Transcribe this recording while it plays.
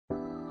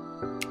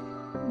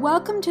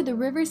Welcome to the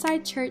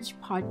Riverside Church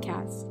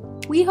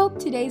podcast. We hope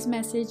today's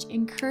message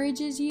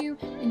encourages you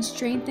and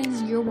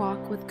strengthens your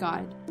walk with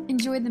God.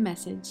 Enjoy the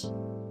message.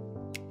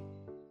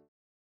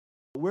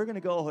 We're going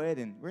to go ahead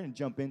and we're going to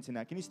jump in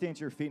tonight. Can you stand to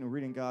your feet and we're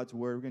reading God's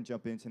word? We're going to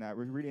jump in tonight.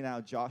 We're reading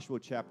out Joshua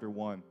chapter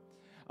 1.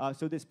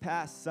 So this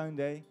past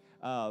Sunday,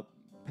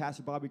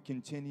 Pastor Bobby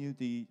continued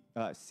the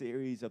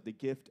series of the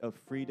gift of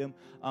freedom.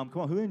 Come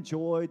on, who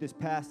enjoyed this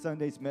past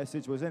Sunday's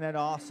message? Wasn't that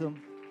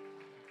awesome?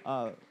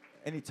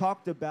 And he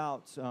talked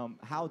about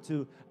how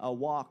to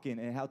walk in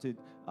and how to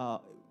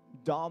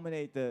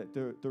dominate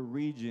the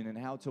region and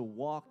how to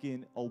walk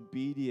in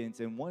obedience.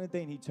 And one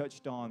thing he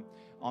touched on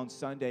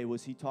Sunday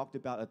was he talked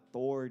about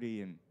authority.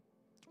 And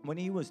when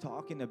he was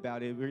talking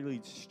about it, it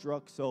really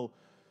struck so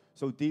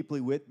deeply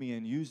with me.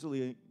 And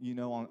usually, you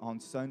know, on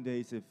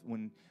Sundays,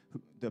 when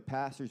the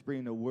pastor's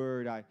bringing the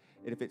word,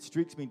 if it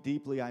strikes me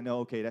deeply, I know,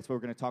 okay, that's what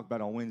we're going to talk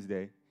about on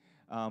Wednesday.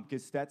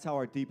 Because that's how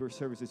our deeper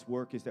services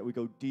work, is that we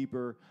go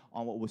deeper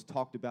on what was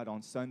talked about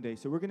on Sunday.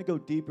 So we're going to go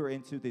deeper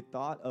into the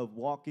thought of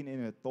walking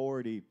in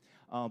authority.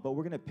 But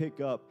we're going to pick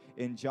up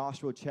in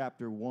Joshua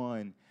chapter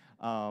 1,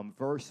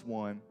 verse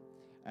 1.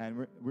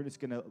 And we're just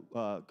going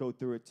to go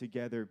through it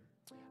together.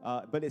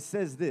 But it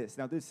says this.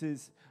 Now, this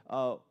is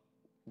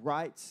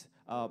right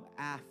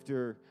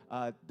after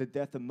the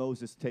death of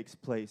Moses takes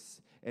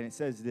place. And it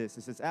says this.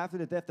 It says, after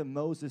the death of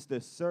Moses,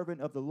 the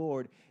servant of the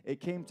Lord, it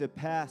came to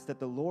pass that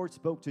the Lord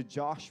spoke to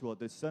Joshua,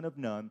 the son of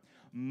Nun,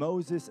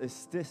 Moses'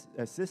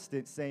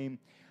 assistant, saying,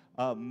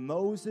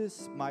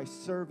 Moses, my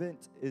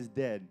servant, is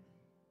dead.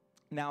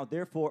 Now,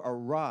 therefore,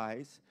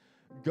 arise,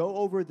 go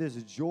over this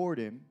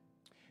Jordan,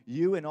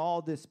 you and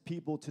all this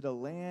people, to the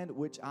land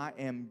which I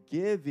am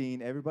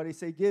giving. Everybody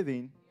say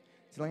giving.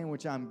 To the land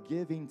which I'm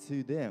giving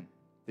to them,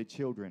 the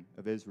children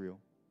of Israel.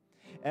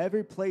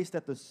 Every place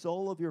that the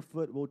sole of your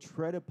foot will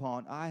tread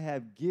upon, I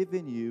have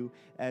given you,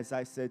 as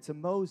I said to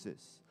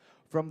Moses.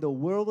 From the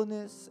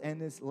wilderness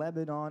and this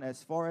Lebanon,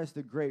 as far as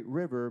the great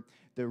river,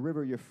 the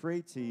river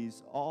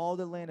Euphrates, all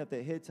the land of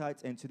the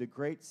Hittites, and to the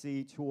great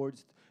sea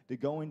towards the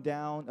going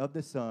down of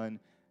the sun,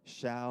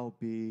 shall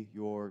be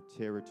your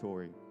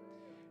territory.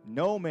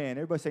 No man,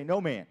 everybody say no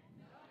man.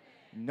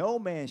 No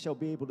man shall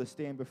be able to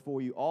stand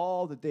before you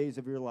all the days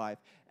of your life.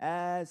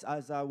 As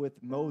I with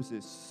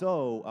Moses,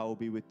 so I will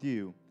be with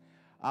you.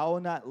 I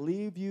will not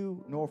leave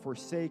you nor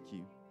forsake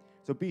you.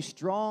 So be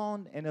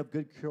strong and of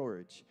good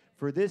courage.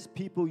 For this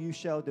people you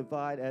shall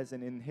divide as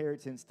an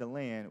inheritance the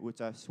land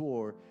which I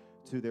swore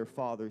to their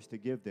fathers to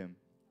give them.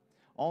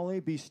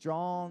 Only be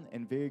strong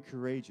and very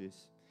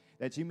courageous,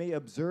 that you may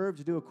observe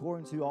to do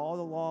according to all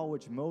the law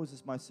which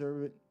Moses my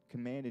servant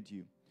commanded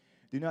you.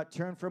 Do not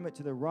turn from it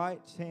to the right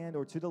hand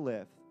or to the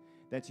left,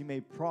 that you may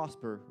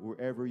prosper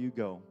wherever you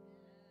go.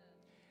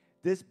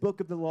 This book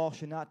of the law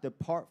shall not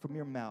depart from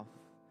your mouth,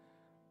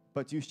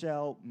 but you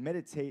shall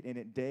meditate in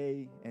it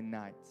day and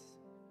night,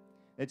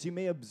 that you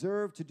may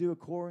observe to do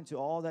according to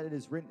all that it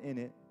is written in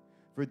it,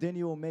 for then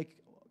you will make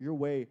your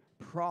way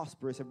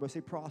prosperous. Everybody say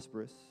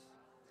prosperous.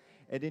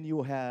 And then you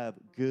will have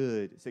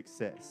good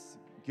success.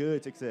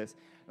 Good success.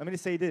 Let me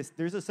just say this.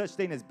 There's a such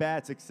thing as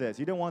bad success.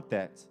 You don't want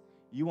that.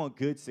 You want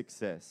good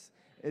success.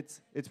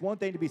 It's one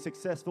thing to be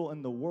successful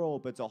in the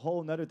world, but it's a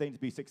whole other thing to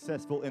be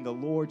successful in the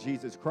Lord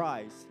Jesus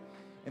Christ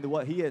and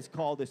what he has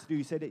called us to do.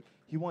 He said that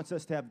he wants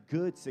us to have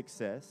good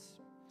success.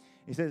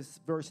 He says,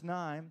 verse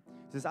 9,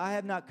 says, have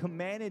I not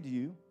commanded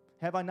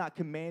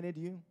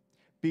you?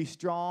 Be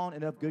strong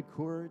and of good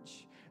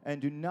courage, and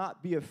do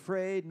not be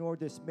afraid nor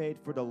dismayed,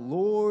 for the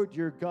Lord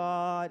your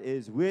God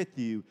is with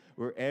you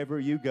wherever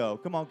you go.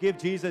 Come on, give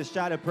Jesus a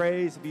shout of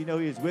praise if you know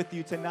he is with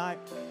you tonight.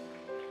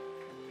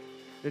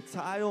 The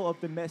title of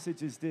the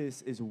message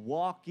is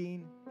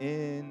Walking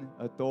in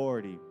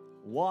Authority.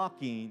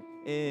 Walking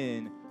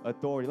in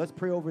authority. Let's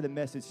pray over the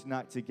message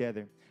tonight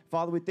together.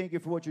 Father, we thank you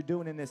for what you're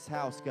doing in this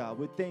house, God.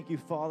 We thank you,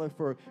 Father,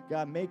 for,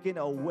 God, making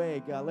a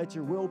way. God, let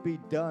your will be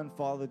done,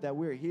 Father, that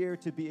we're here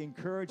to be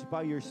encouraged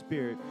by your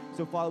Spirit.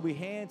 So, Father, we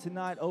hand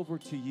tonight over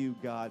to you,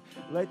 God.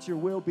 Let your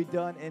will be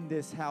done in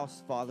this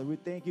house, Father. We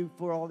thank you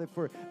for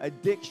for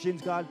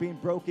addictions, God, being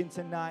broken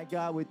tonight,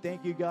 God. We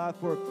thank you, God,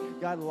 for,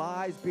 God,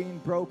 lies being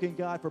broken,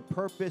 God, for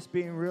purpose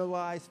being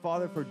realized,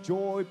 Father, for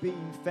joy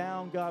being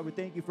found, God. We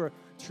thank you for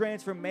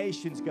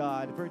transformations,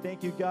 God.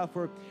 Thank you, God,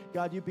 for,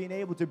 God, you being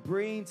able to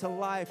bring to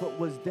life what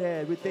was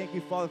dead. We thank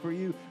you, Father, for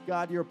you,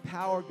 God, your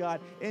power,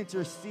 God,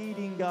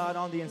 interceding, God,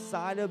 on the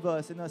inside of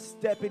us and us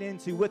stepping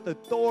into with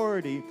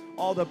authority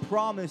all the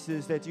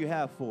promises that you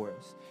have for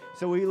us.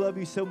 So we love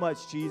you so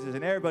much, Jesus.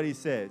 And everybody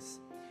says,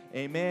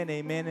 amen,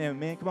 amen,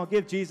 amen. Come on,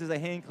 give Jesus a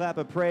hand clap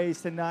of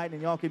praise tonight,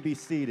 and y'all can be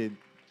seated.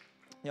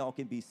 Y'all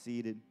can be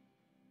seated.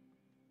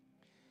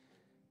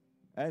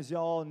 As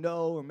y'all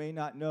know or may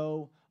not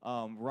know,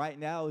 right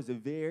now is a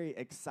very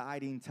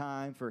exciting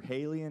time for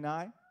Haley and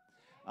I.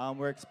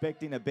 We're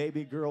expecting a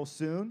baby girl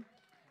soon,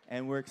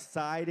 and we're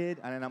excited,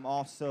 and I'm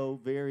also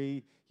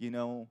very,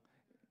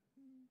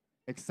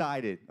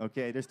 excited,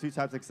 okay? There's two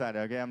types of excited,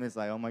 okay? I'm just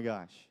like, oh, my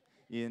gosh.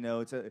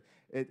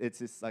 It's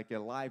just like a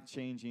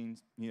life-changing,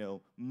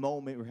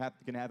 moment. We're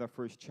going to have our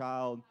first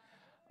child.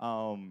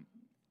 Um,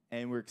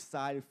 and we're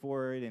excited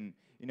for it. And,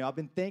 I've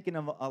been thinking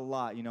of a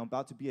lot. I'm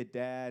about to be a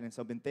dad, and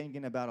so I've been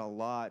thinking about a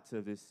lot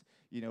of this,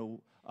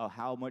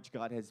 how much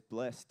God has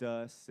blessed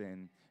us,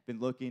 and been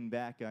looking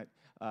back at,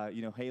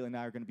 Haley and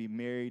I are going to be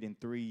married in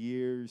 3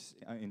 years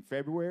in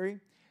February,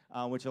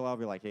 which a lot of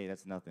you are like, hey,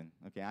 that's nothing.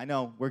 Okay, I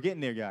know. We're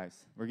getting there, guys.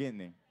 We're getting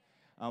there.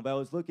 But I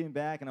was looking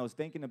back, and I was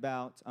thinking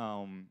about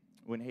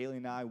when Haley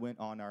and I went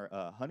on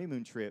our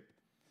honeymoon trip,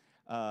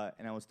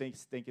 and I was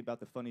thinking about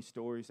the funny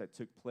stories that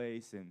took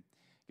place. And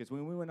because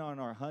when we went on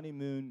our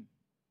honeymoon,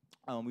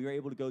 we were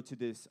able to go to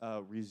this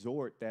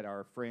resort that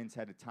our friends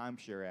had a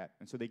timeshare at.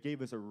 And so they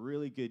gave us a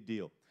really good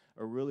deal.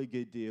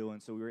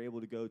 And so we were able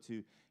to go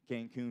to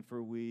Cancun for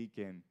a week.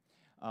 And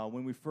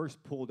when we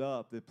first pulled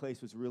up, the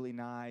place was really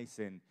nice.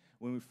 And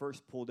when we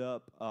first pulled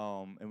up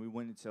and we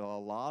went into the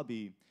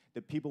lobby,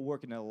 the people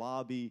working in the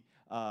lobby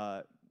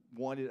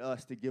wanted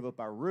us to give up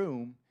our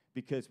room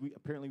because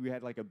apparently we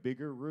had like a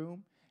bigger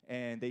room.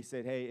 And they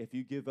said, hey, if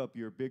you give up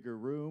your bigger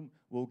room,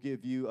 we'll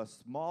give you a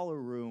smaller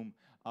room,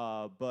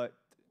 but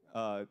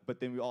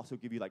then we also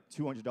give you like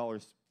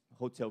 $200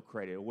 hotel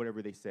credit or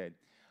whatever they said.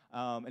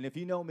 And if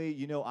you know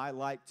me, I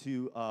like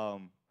to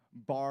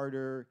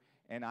barter,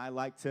 and I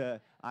like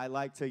to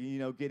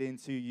get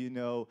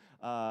into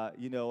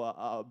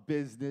a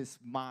business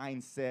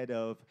mindset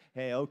of,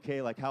 hey,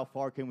 okay, like how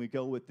far can we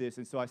go with this?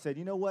 And so I said,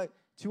 you know what,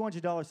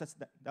 $200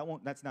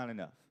 that's not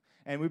enough.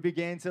 And we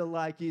began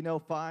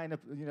to find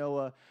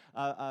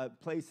a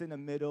place in the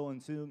middle.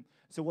 And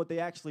so what they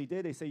actually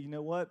did, they say, you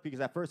know what? Because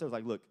at first I was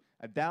like, look,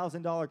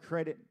 $1,000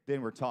 credit,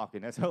 then we're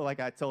talking. That's how I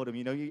told them,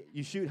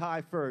 you shoot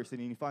high first, and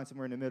then you find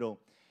somewhere in the middle.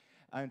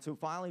 And so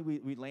finally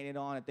we landed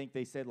on, I think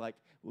they said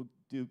we'll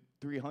do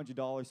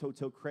 $300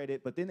 hotel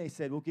credit, but then they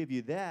said we'll give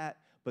you that,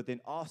 but then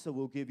also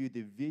we'll give you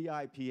the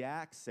VIP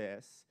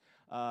access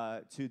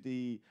to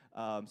the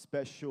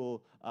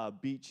special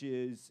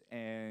beaches,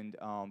 and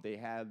they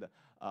had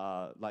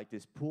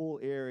this pool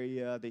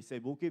area. They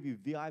said we'll give you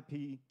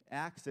VIP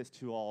access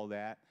to all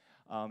that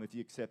if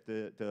you accept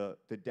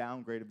the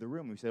downgrade of the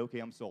room. We said, okay,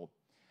 I'm sold.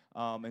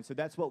 And so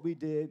that's what we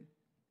did.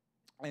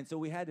 And so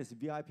we had this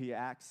VIP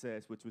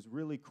access, which was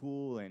really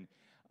cool, and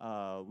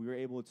we were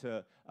able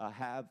to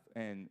have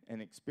and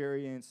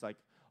experience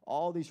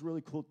all these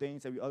really cool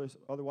things that we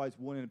otherwise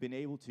wouldn't have been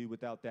able to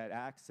without that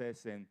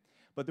access.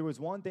 But there was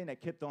one thing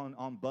that kept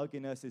on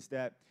bugging us, is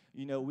that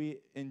we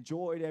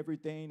enjoyed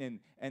everything,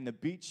 and the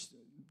beach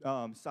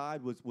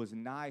side was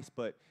nice,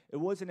 but it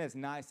wasn't as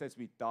nice as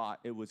we thought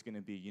it was going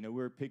to be. We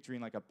were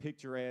picturing like a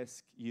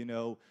picturesque,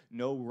 no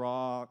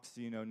rocks,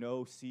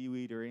 no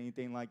seaweed or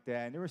anything like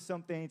that. And there were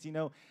some things,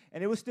 and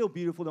it was still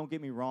beautiful, don't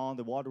get me wrong.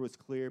 The water was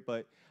clear,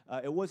 but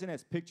it wasn't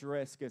as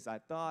picturesque as I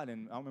thought.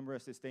 And I remember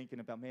us just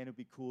thinking about, man, it would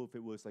be cool if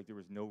it was like there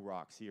was no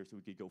rocks here so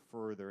we could go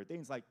further,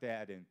 things like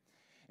that. And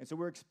so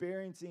we're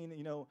experiencing,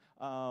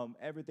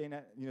 everything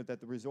that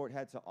the resort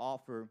had to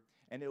offer.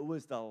 And it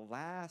was the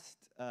last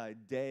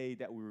day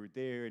that we were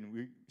there, and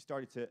we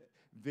started to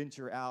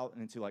venture out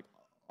into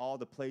all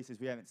the places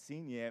we haven't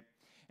seen yet.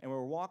 And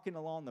we're walking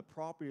along the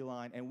property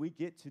line, and we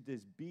get to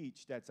this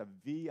beach that's a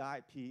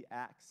VIP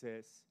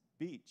access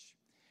beach.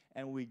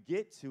 And we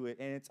get to it,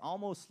 and it's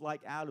almost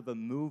like out of a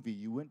movie.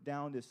 You went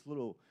down this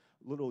little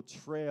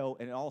trail,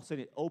 and all of a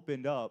sudden it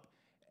opened up,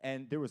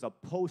 and there was a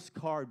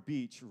postcard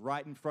beach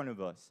right in front of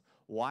us.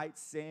 White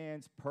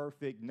sands,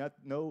 perfect,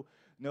 no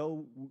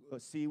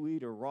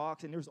seaweed or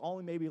rocks, and there's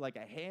only maybe like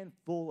a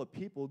handful of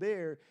people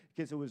there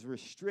because it was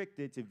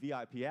restricted to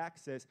VIP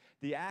access,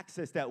 the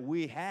access that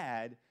we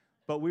had,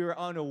 but we were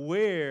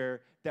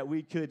unaware that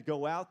we could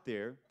go out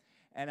there.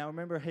 And I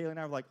remember Haley and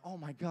I were like, oh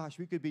my gosh,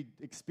 we could be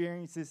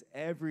experiencing this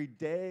every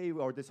day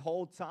or this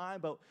whole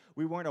time, but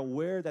we weren't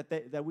aware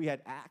that we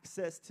had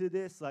access to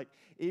this.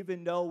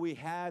 Even though we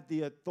had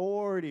the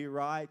authority,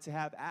 right, to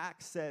have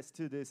access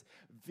to this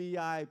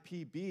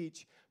VIP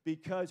beach,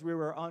 because we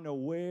were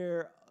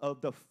unaware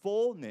of the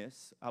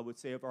fullness, I would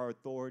say, of our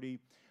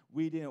authority,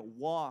 we didn't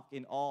walk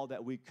in all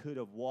that we could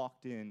have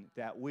walked in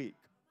that week.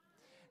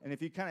 And if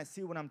you kind of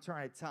see what I'm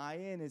trying to tie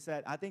in, is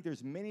that I think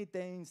there's many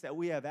things that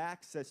we have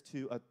access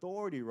to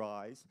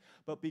authority-wise,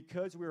 but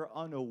because we're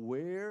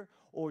unaware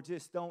or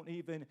just don't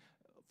even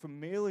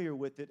familiar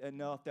with it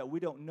enough, that we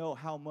don't know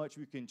how much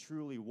we can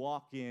truly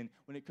walk in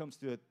when it comes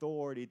to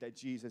authority that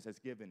Jesus has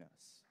given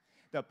us,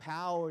 the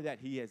power that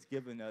he has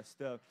given us,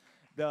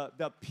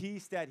 the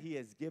peace that he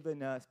has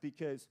given us.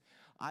 Because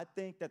I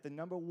think that the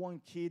number one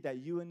key that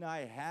you and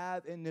I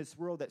have in this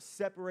world that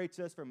separates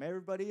us from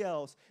everybody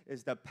else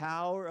is the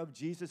power of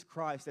Jesus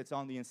Christ that's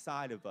on the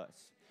inside of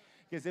us.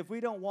 Because if we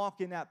don't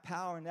walk in that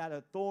power and that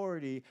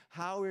authority,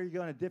 how are we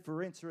going to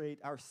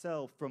differentiate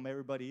ourselves from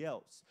everybody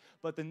else?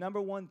 But the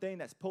number one thing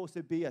that's supposed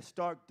to be a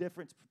stark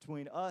difference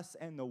between us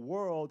and the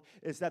world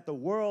is that the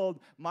world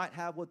might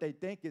have what they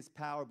think is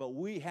power, but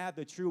we have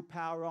the true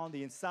power on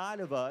the inside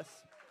of us.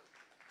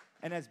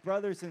 And as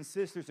brothers and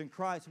sisters in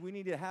Christ, we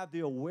need to have the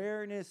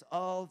awareness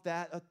of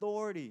that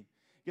authority.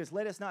 Because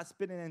let us not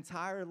spend an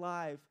entire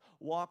life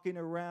walking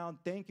around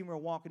thinking we're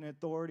walking in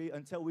authority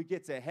until we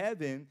get to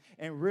heaven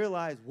and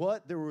realize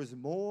what? There was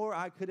more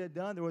I could have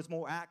done. There was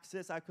more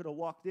access I could have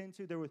walked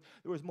into. There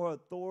was more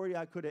authority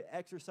I could have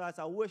exercised.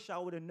 I wish I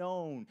would have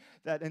known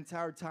that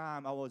entire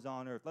time I was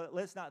on earth.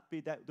 Let's not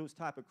be those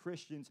type of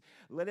Christians.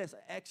 Let us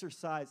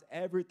exercise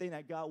everything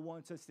that God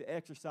wants us to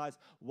exercise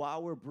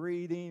while we're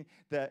breathing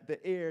the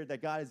air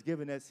that God has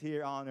given us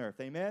here on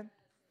earth. Amen?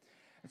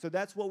 And so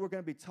that's what we're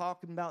going to be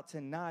talking about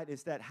tonight,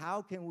 is that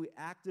how can we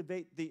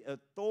activate the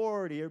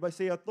authority? Everybody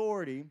say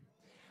authority.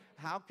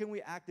 How can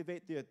we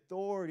activate the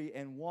authority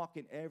and walk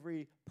in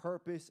every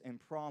purpose and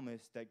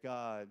promise that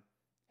God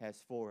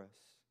has for us?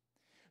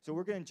 So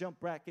we're going to jump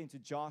back into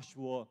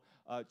Joshua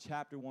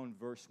chapter 1,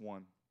 verse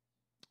 1.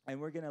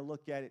 And we're going to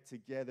look at it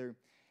together.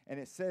 And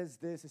it says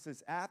this. It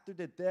says, after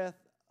the death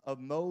of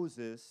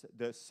Moses,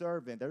 the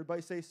servant.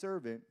 Everybody say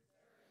servant.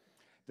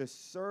 The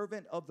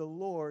servant of the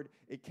Lord,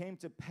 it came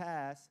to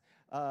pass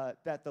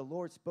that the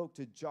Lord spoke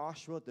to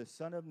Joshua, the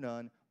son of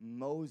Nun,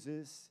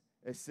 Moses'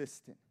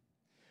 assistant.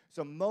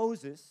 So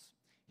Moses,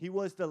 he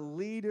was the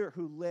leader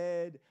who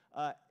led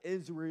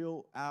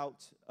Israel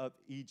out of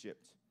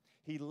Egypt.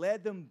 He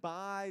led them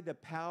by the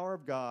power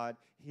of God.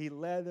 He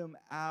led them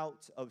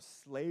out of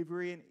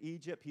slavery in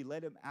Egypt. He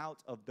led them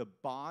out of the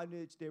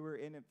bondage they were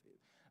in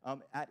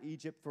at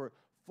Egypt. For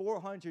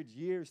 400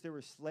 years, they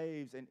were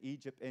slaves in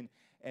Egypt,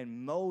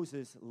 and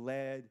Moses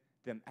led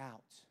them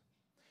out.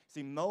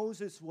 See,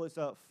 Moses was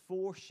a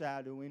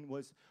foreshadowing,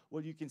 was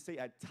what you can say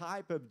a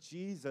type of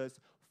Jesus,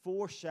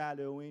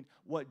 foreshadowing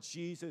what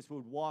Jesus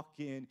would walk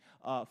in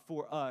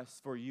for us,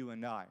 for you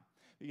and I.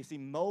 You see,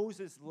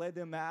 Moses led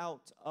them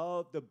out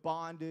of the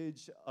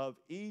bondage of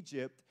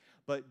Egypt,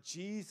 but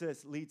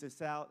Jesus leads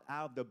us out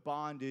of the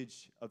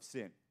bondage of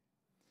sin.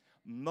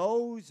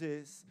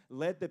 Moses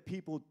led the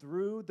people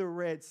through the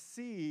Red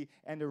Sea,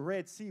 and the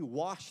Red Sea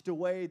washed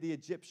away the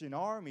Egyptian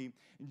army.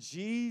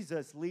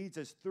 Jesus leads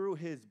us through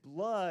his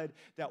blood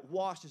that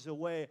washes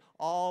away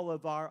all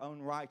of our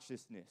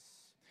unrighteousness.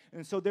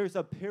 And so there's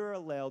a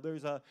parallel,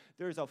 there's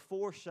a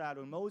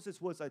foreshadow.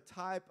 Moses was a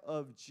type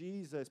of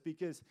Jesus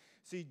because,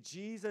 see,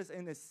 Jesus,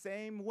 in the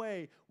same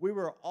way, we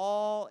were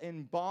all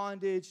in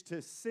bondage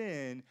to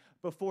sin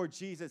before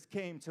Jesus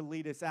came to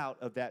lead us out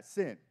of that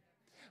sin.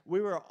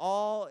 We were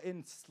all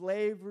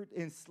enslaved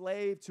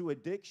to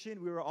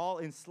addiction. We were all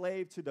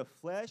enslaved to the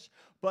flesh,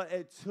 but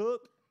it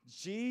took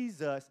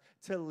Jesus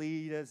to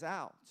lead us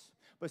out.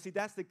 But see,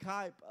 that's the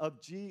type of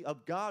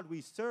God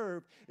we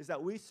serve, is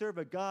that we serve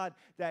a God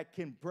that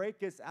can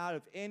break us out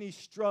of any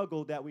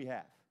struggle that we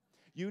have.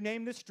 You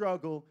name the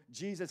struggle,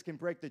 Jesus can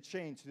break the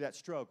chain to that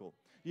struggle.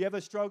 You have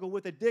a struggle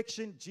with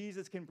addiction,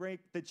 Jesus can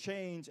break the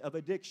chains of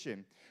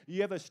addiction.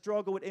 You have a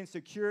struggle with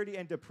insecurity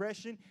and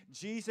depression,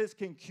 Jesus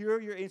can cure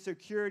your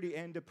insecurity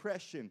and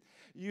depression.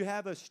 You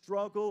have a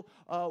struggle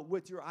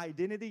with your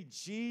identity,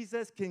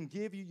 Jesus can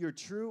give you your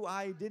true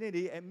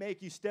identity and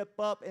make you step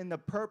up in the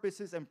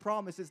purposes and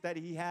promises that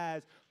he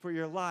has for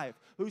your life.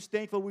 Who's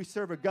thankful we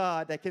serve a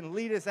God that can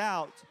lead us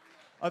out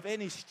of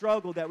any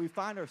struggle that we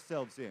find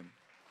ourselves in?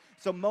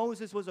 So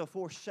Moses was a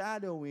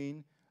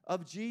foreshadowing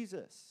of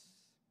Jesus.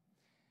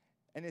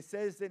 And it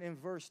says that in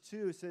verse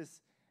 2, it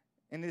says,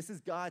 and this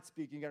is God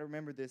speaking. You got to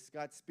remember this.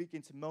 God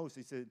speaking to Moses.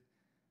 He said,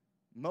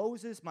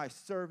 Moses, my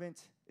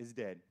servant, is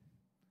dead.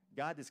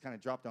 God just kind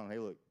of dropped on, hey,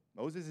 look,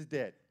 Moses is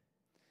dead.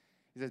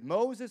 He says,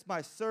 Moses,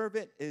 my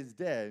servant, is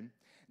dead.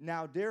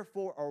 Now,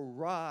 therefore,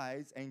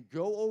 arise and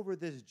go over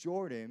this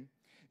Jordan,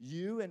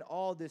 you and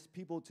all this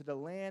people, to the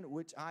land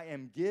which I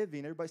am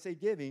giving. Everybody say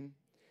giving.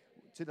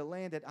 To the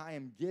land that I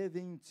am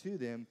giving to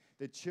them,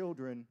 the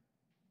children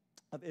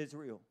of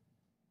Israel.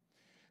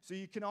 So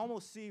you can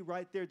almost see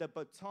right there the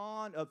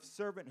baton of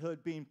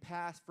servanthood being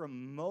passed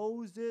from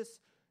Moses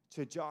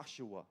to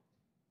Joshua.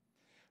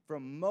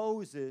 From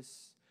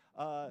Moses,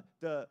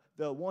 the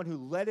one who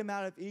led him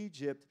out of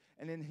Egypt,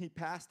 and then he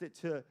passed it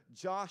to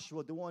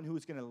Joshua, the one who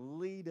was going to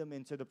lead him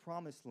into the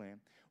promised land,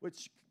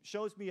 which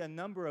shows me a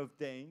number of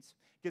things.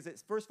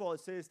 Because first of all,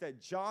 it says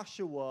that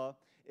Joshua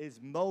is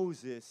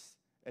Moses'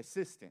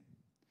 assistant,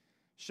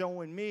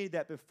 showing me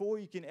that before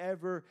you can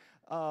ever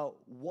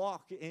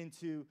walk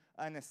into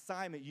an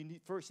assignment, you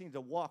first need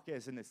to walk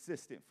as an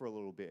assistant for a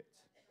little bit.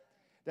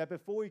 That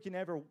before you can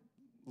ever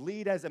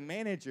lead as a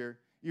manager,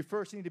 you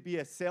first need to be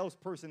a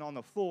salesperson on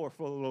the floor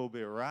for a little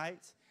bit,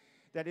 right?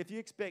 That if you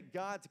expect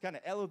God to kind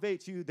of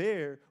elevate you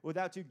there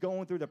without you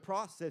going through the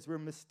process, we're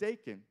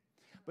mistaken.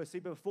 But see,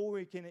 before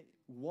we can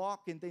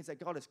walk in things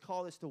that God has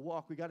called us to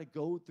walk, we got to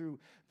go through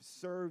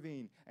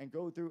serving and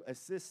go through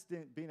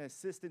being an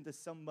assistant to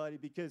somebody.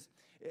 Because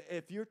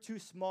if you're too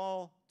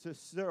small to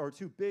serve or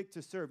too big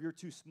to serve, you're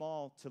too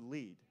small to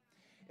lead.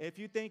 If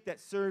you think that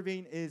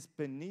serving is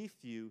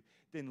beneath you,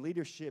 then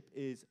leadership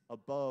is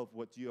above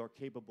what you are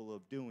capable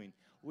of doing.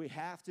 We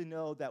have to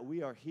know that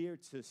we are here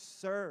to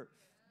serve.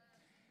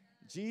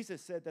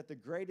 Jesus said that the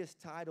greatest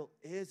title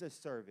is a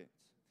servant.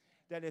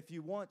 That if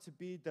you want to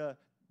be the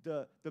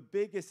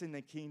biggest in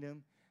the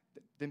kingdom,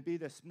 then be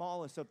the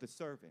smallest of the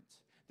servants.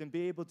 than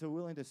be able to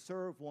willing to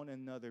serve one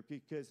another,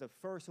 because the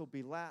first will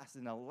be last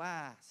and the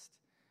last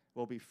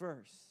will be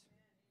first.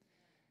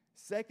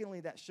 Secondly,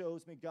 that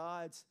shows me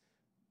God's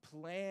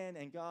plan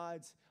and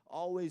God's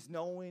always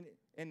knowing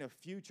in the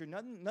future.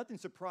 Nothing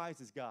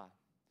surprises God.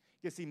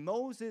 You see,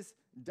 Moses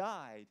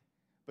died,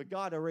 but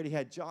God already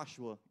had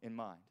Joshua in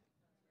mind.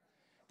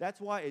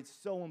 That's why it's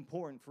so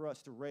important for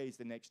us to raise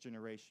the next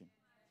generation.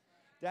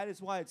 That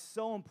is why it's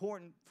so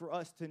important for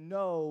us to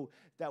know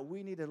that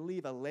we need to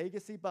leave a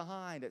legacy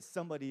behind that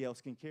somebody else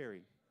can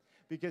carry.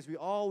 Because we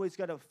always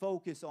got to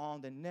focus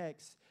on the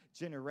next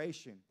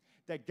generation.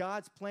 That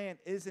God's plan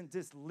isn't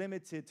just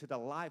limited to the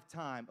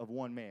lifetime of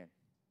one man.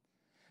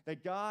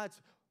 That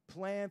God's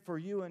plan for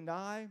you and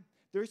I,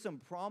 there's some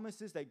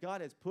promises that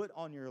God has put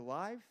on your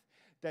life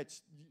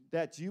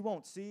that you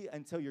won't see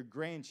until your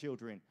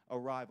grandchildren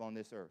arrive on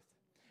this earth.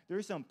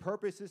 There's some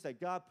purposes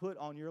that God put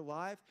on your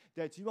life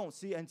that you won't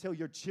see until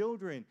your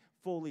children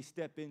fully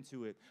step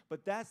into it.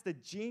 But that's the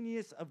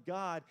genius of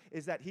God,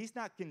 is that he's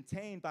not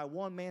contained by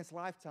one man's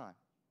lifetime.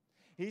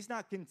 He's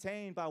not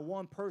contained by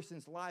one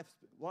person's life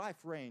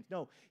range.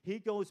 No, he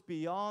goes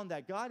beyond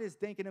that. God is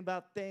thinking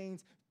about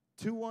things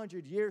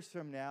 200 years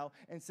from now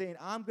and saying,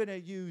 I'm going to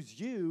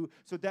use you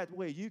so that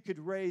way you could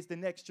raise the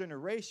next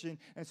generation,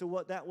 and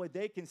so that way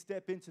they can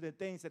step into the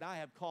things that I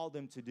have called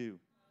them to do.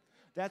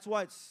 That's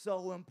why it's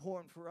so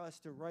important for us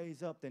to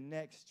raise up the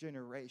next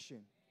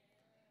generation.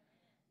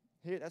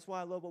 That's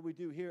why I love what we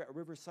do here at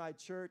Riverside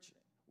Church.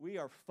 We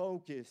are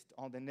focused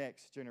on the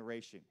next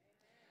generation.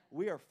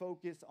 We are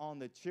focused on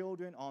the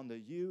children, on the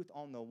youth,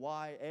 on the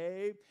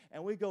YA,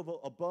 and we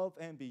go above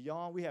and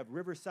beyond. We have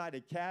Riverside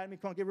Academy.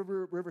 Come on, give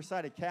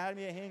Riverside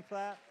Academy a hand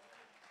clap.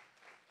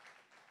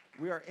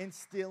 We are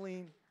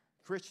instilling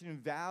Christian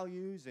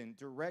values and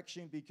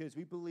direction, because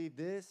we believe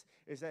this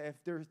is that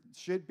if there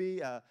should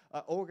be an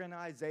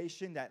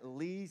organization that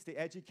leads the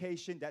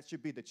education, that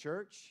should be the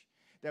church.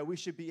 That we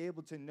should be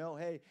able to know,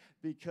 hey,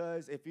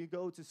 because if you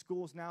go to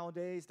schools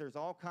nowadays, there's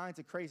all kinds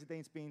of crazy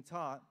things being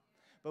taught.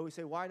 But we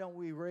say, why don't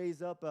we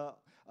raise up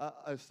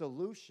a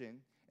solution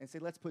and say,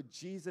 let's put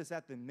Jesus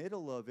at the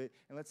middle of it,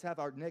 and let's have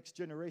our next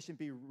generation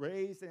be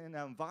raised in an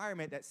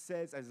environment that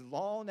says, as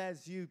long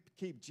as you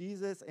keep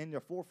Jesus in the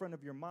forefront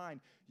of your mind,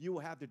 you will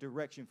have the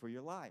direction for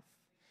your life.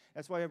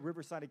 That's why we have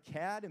Riverside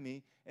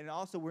Academy, and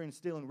also we're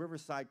instilling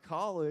Riverside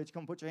College.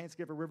 Come put your hands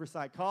together for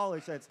Riverside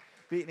College that's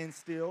being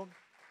instilled.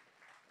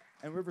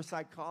 And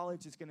Riverside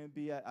College is going to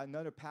be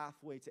another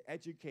pathway to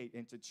educate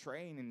and to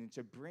train and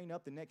to bring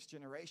up the next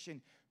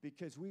generation,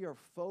 because we are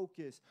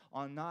focused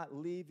on not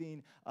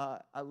leaving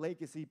a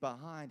legacy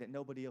behind that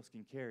nobody else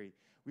can carry.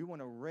 We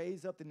want to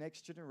raise up the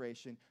next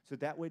generation so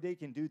that way they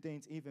can do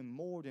things even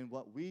more than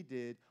what we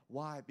did.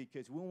 Why?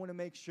 Because we want to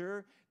make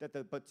sure that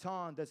the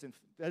baton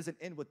doesn't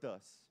end with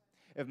us.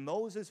 If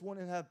Moses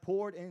wouldn't have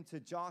poured into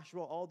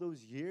Joshua all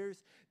those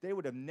years, they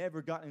would have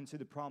never gotten into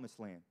the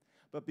promised land.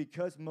 But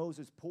because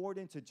Moses poured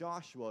into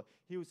Joshua,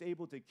 he was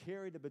able to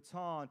carry the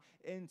baton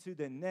into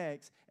the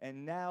next.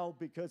 And now,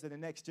 because of the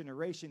next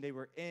generation, they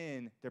were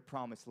in the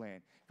promised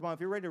land. Come on,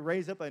 if you're ready to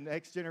raise up a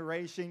next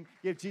generation,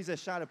 give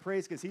Jesus a shout of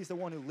praise, because he's the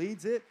one who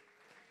leads it.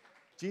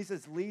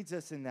 Jesus leads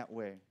us in that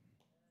way.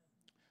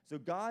 So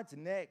God's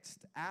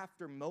next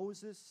after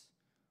Moses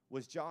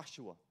was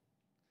Joshua.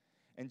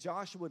 And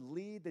Joshua would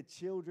lead the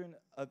children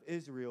of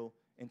Israel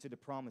into the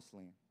promised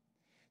land.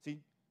 See,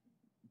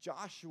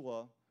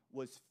 Joshua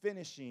was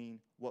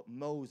finishing what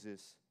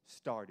Moses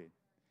started.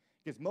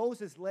 Because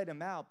Moses led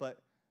him out, but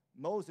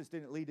Moses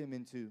didn't lead him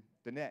into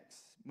the next.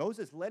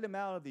 Moses led him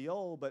out of the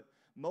old, but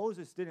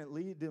Moses didn't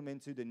lead them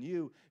into the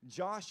new.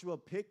 Joshua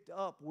picked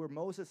up where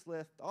Moses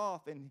left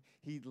off, and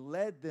he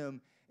led them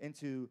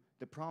into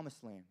the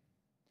promised land.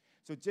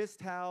 So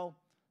just how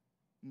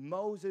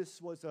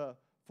Moses was a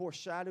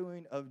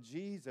foreshadowing of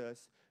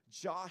Jesus,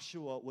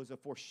 Joshua was a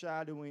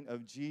foreshadowing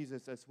of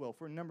Jesus as well,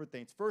 for a number of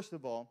things. First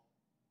of all,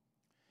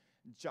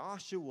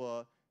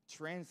 Joshua,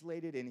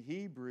 translated in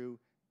Hebrew,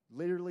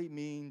 literally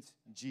means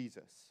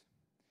Jesus.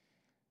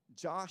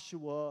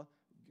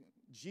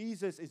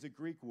 Jesus is a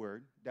Greek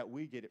word that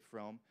we get it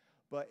from,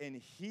 but in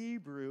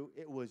Hebrew,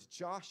 it was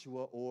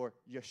Joshua or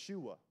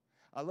Yeshua.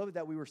 I love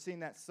that we were singing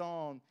that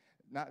song,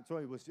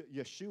 it was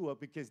Yeshua,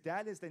 because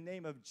that is the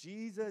name of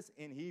Jesus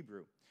in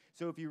Hebrew.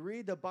 So if you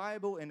read the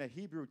Bible in the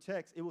Hebrew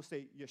text, it will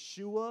say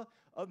Yeshua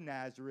of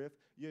Nazareth,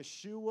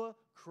 Yeshua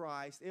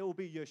Christ. It will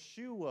be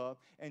Yeshua,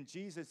 and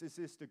Jesus is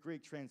just the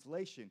Greek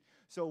translation.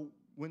 So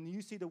when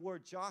you see the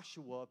word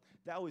Joshua,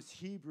 that was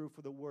Hebrew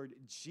for the word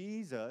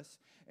Jesus.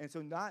 And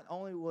so not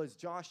only was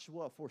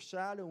Joshua a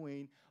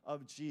foreshadowing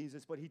of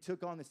Jesus, but he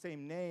took on the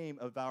same name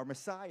of our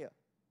Messiah.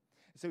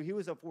 So he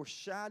was a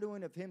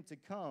foreshadowing of him to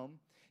come.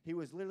 He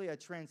was literally a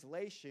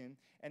translation,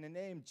 and the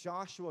name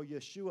Joshua,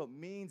 Yeshua,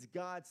 means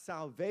God's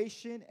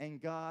salvation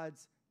and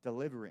God's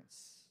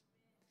deliverance.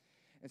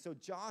 And so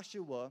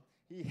Joshua,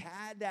 he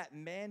had that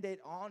mandate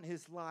on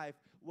his life,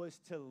 was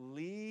to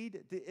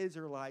lead the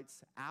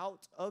Israelites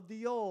out of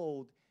the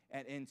old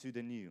and into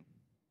the new.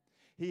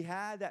 He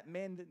had that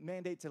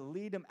mandate to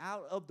lead them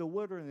out of the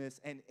wilderness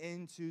and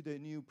into the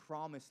new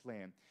promised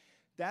land.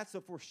 That's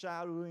a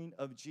foreshadowing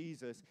of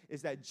Jesus,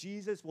 is that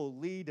Jesus will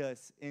lead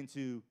us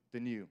into the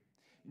new.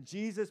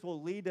 Jesus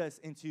will lead us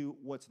into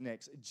what's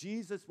next.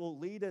 Jesus will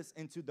lead us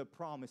into the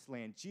promised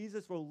land.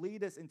 Jesus will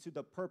lead us into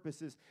the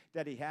purposes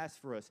that he has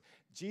for us.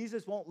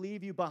 Jesus won't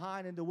leave you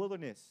behind in the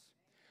wilderness.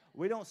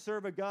 We don't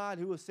serve a God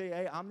who will say,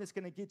 hey, I'm just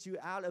going to get you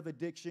out of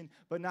addiction,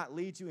 but not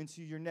lead you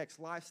into your next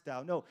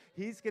lifestyle. No,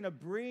 he's going to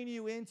bring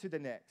you into the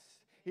next.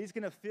 He's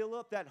going to fill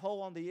up that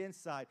hole on the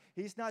inside.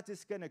 He's not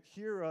just going to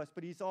cure us,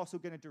 but he's also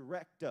going to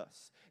direct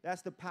us.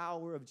 That's the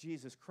power of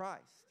Jesus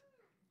Christ.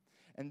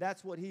 And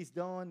that's what he's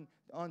done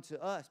unto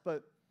us.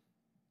 But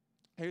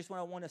here's what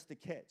I want us to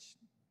catch,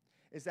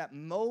 is that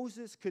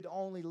Moses could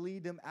only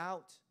lead them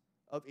out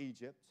of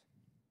Egypt,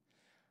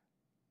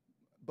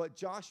 but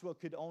Joshua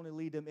could only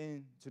lead them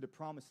into the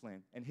promised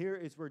land. And here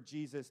is where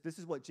Jesus, this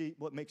is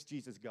what makes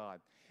Jesus God,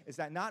 is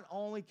that not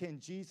only can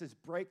Jesus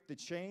break the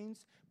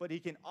chains, but he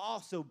can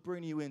also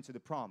bring you into the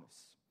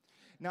promise.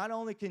 Not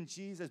only can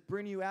Jesus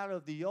bring you out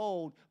of the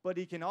old, but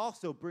he can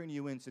also bring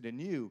you into the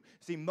new.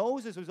 See,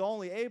 Moses was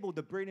only able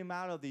to bring him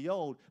out of the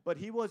old, but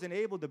he wasn't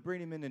able to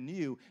bring him in the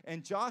new.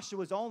 And Joshua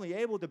was only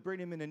able to bring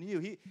him in the new.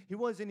 He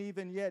wasn't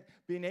even yet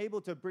being able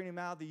to bring him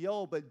out of the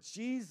old, but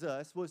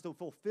Jesus was the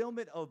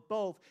fulfillment of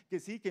both,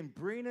 because he can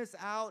bring us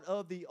out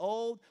of the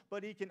old,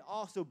 but he can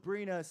also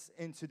bring us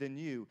into the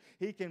new.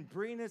 He can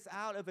bring us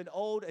out of an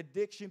old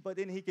addiction, but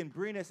then he can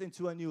bring us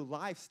into a new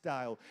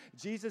lifestyle.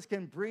 Jesus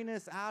can bring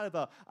us out of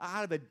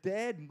a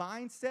dead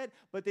mindset,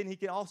 but then he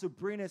can also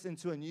bring us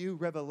into a new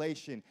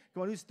revelation.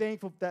 Come on, who's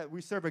thankful that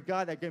we serve a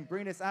God that can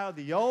bring us out of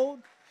the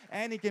old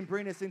and he can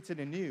bring us into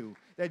the new?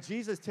 That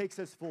Jesus takes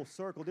us full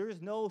circle. There is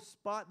no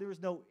spot, there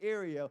is no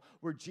area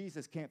where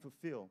Jesus can't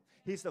fulfill.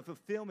 He's the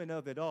fulfillment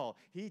of it all.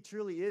 He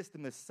truly is the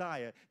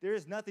Messiah. There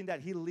is nothing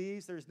that he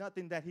leaves. There's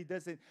nothing that he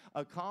doesn't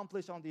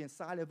accomplish on the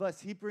inside of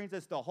us. He brings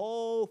us the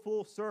whole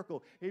full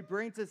circle. He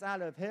brings us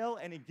out of hell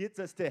and he gets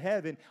us to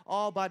heaven,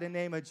 all by the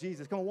name of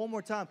Jesus. Come on, one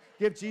more time.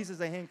 Give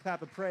Jesus a hand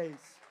clap of praise.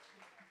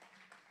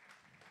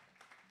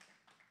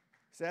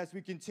 So as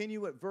we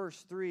continue at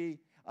verse 3,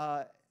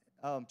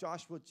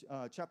 Joshua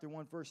chapter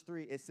 1, verse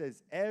 3, it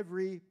says,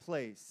 every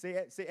place.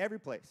 Say every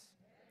place.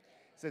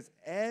 It says,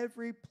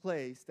 every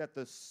place that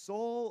the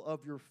sole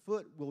of your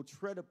foot will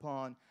tread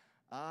upon,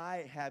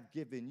 I have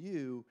given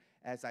you,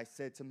 as I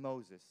said to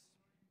Moses.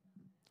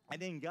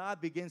 And then God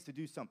begins to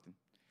do something.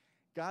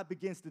 God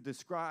begins to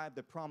describe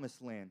the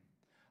promised land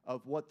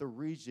of what the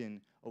region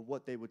of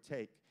what they would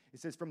take. It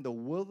says, from the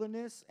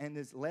wilderness and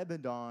this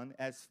Lebanon,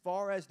 as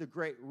far as the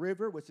great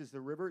river, which is the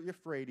river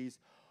Euphrates,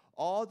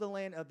 all the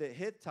land of the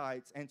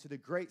Hittites, and to the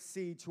great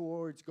sea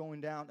towards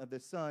going down of the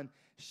sun,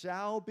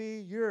 shall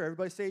be your,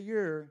 everybody say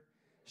your,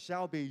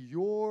 shall be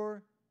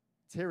your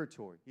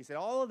territory. He said,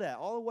 all of that,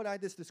 all of what I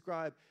just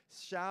described,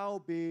 shall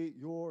be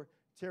your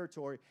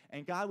territory.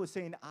 And God was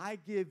saying, I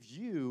give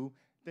you,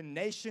 the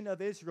nation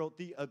of Israel,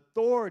 the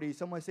authority,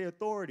 someone say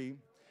authority,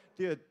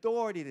 the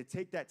authority to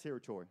take that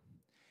territory.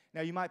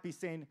 Now, you might be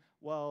saying,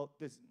 well,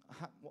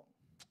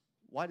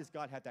 why does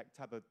God have that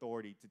type of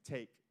authority to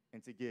take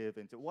and to give?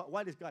 And to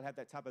why does God have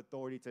that type of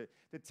authority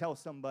to tell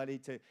somebody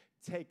to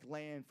take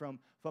land from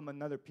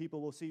another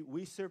people? Well, see,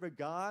 we serve a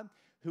God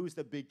who's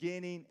the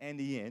beginning and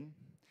the end.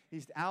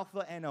 He's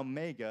Alpha and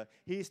Omega.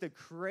 He's the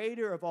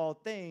creator of all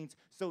things,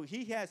 so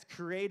he has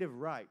creative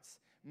rights,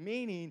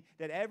 meaning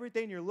that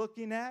everything you're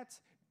looking at,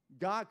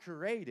 God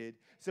created.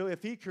 So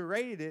if he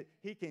created it,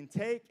 he can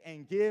take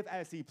and give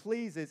as he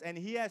pleases, and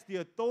he has the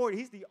authority.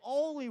 He's the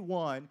only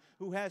one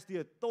who has the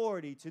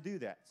authority to do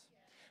that.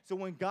 So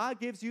when God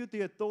gives you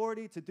the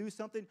authority to do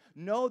something,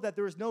 know that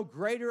there is no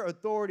greater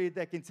authority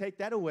that can take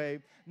that away.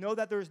 Know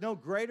that there is no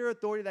greater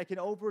authority that can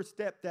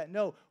overstep that.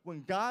 No,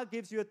 when God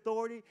gives you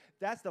authority,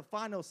 that's the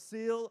final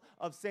seal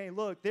of saying,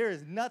 look, there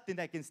is nothing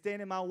that can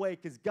stand in my way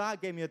because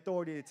God gave me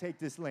authority to take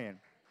this land.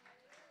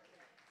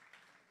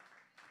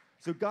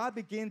 So God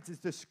begins to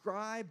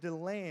describe the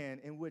land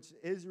in which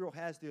Israel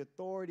has the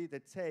authority to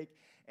take,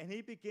 and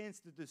he begins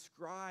to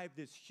describe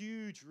this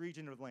huge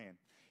region of land.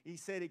 He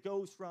said it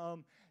goes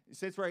from, it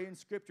says right in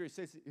Scripture, it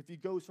says if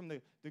it goes from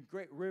the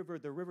great river,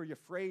 the river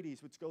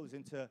Euphrates, which goes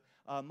into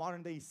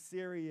modern-day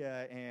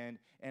Syria and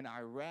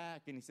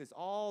Iraq, and he says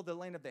all the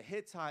land of the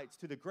Hittites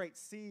to the great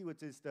sea,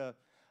 which is the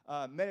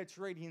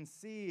Mediterranean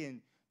Sea,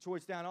 and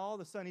towards down all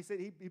the sun. He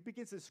said he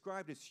begins to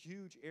describe this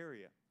huge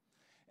area.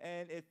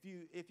 And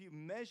if you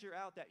measure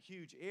out that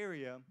huge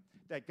area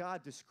that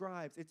God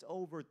describes, it's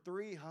over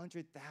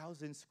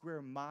 300,000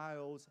 square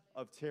miles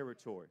of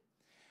territory.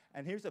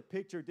 And here's a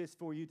picture of this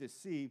for you to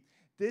see.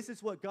 This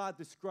is what God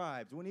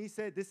describes. When he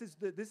said this is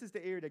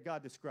the area that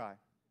God described.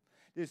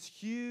 This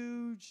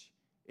huge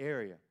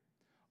area.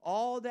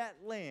 All that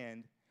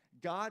land,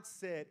 God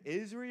said,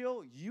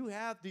 Israel, you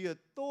have the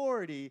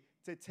authority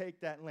to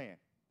take that land.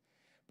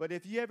 But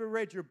if you ever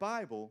read your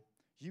Bible,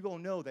 you will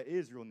know that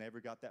Israel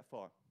never got that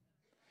far.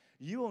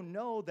 You will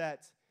know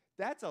that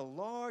that's a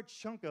large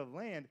chunk of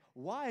land.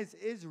 Why is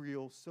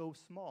Israel so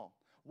small?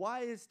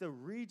 Why is the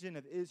region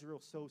of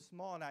Israel so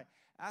small? And I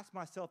ask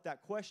myself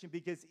that question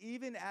because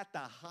even at the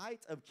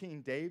height of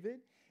King David,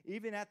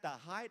 Even at the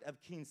height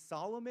of King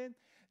Solomon,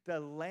 the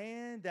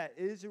land that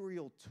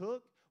Israel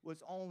took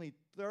was only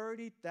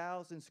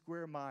 30,000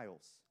 square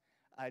miles,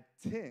 a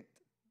tenth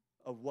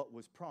of what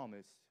was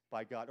promised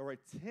by God, or a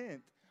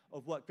tenth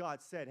of what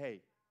God said,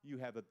 hey, you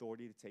have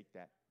authority to take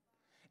that.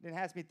 And it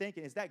has me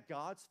thinking, is that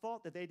God's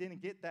fault that they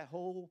didn't get that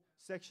whole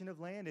section of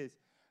land?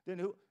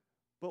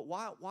 But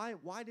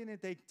why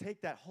didn't they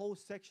take that whole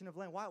section of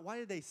land? Why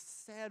did they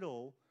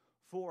settle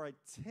for a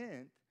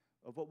tenth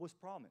of what was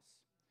promised?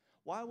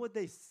 Why would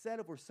they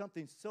settle for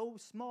something so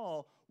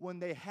small when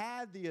they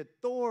had the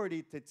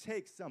authority to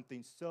take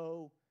something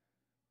so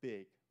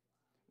big?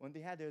 When they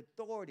had the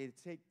authority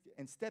to take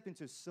and step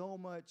into so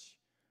much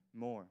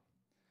more?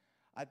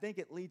 I think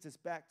it leads us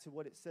back to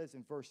what it says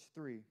in verse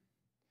 3.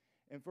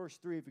 In verse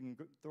 3, if we can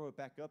throw it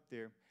back up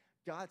there,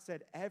 God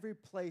said, every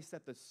place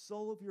that the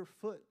sole of your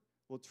foot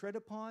will tread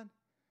upon,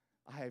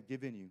 I have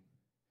given you.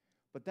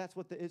 But that's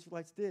what the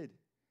Israelites did.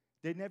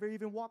 They never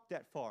even walked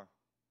that far.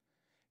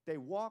 They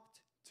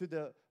walked to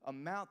the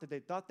amount that they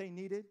thought they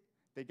needed.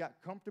 They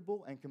got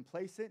comfortable and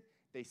complacent.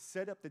 They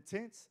set up the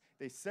tents.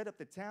 They set up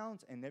the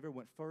towns and never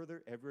went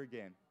further ever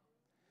again.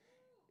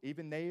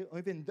 Even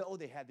though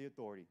they had the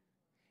authority.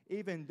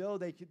 Even though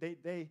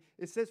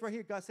it says right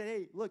here, God said,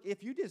 hey, look,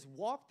 if you just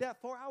walk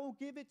that far, I will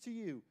give it to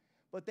you.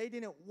 But they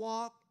didn't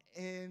walk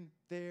in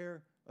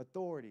their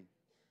authority.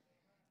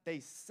 They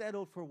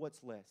settled for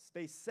what's less.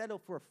 They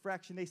settled for a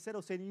fraction. They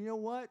settled saying, you know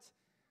what?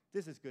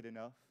 This is good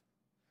enough.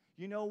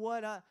 You know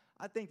what?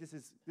 I think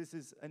this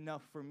is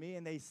enough for me.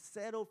 And they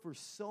settled for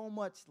so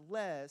much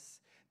less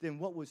than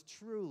what was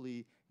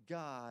truly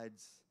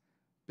God's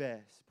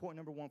best. Point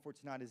number 1 for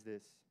tonight is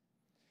this.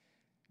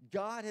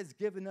 God has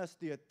given us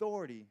the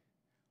authority,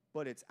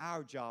 but it's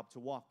our job to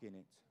walk in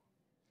it.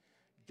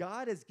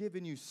 God has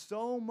given you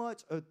so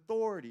much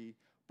authority,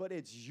 but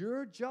it's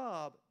your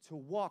job to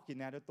walk in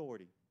that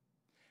authority.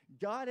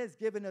 God has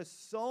given us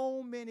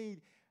so many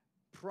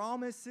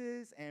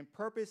promises and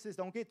purposes.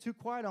 Don't get too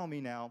quiet on me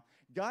now.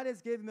 God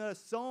has given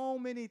us so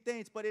many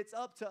things, but it's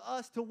up to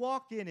us to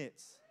walk in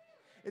it.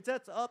 It's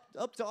up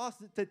to us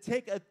to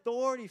take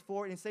authority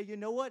for it and say, you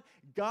know what?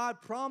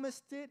 God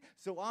promised it,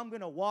 so I'm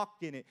going to walk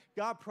in it.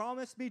 God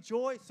promised me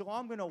joy, so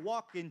I'm going to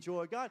walk in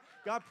joy. God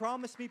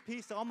promised me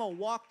peace, so I'm going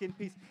to walk in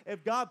peace.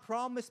 If God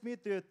promised me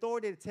the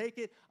authority to take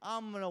it,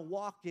 I'm going to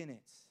walk in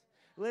it.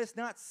 Let's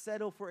not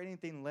settle for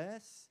anything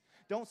less.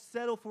 Don't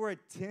settle for a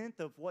tenth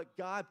of what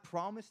God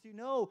promised you.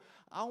 No,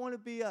 I want to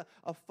be a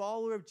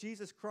follower of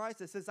Jesus Christ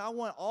that says, I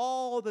want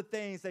all the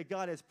things that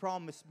God has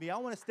promised me. I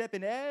want to step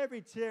in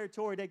every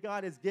territory that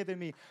God has given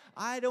me.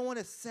 I don't want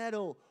to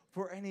settle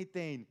for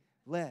anything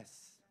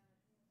less.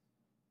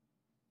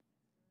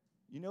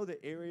 You know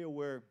the area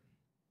where,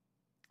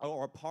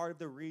 or part of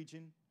the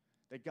region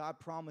that God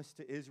promised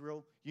to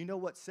Israel, you know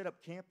what set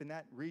up camp in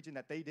that region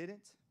that they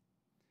didn't?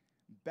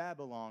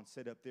 Babylon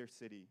set up their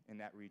city in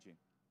that region.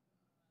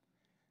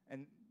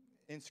 And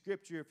in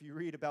Scripture, if you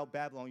read about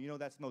Babylon, you know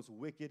that's the most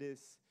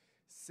wickedest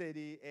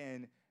city,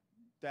 and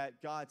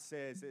that God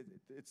says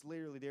it's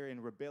literally there in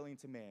rebellion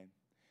to man.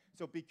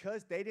 So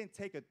because they didn't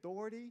take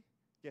authority,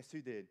 guess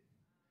who did?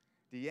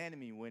 The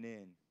enemy went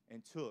in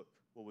and took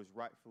what was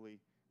rightfully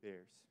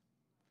theirs.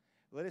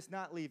 Let us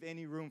not leave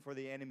any room for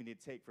the enemy to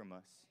take from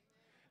us.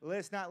 Let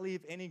us not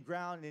leave any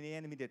ground in the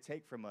enemy to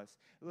take from us.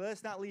 Let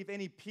us not leave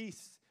any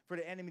peace for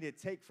the enemy to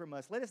take from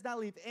us. Let us not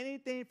leave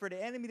anything for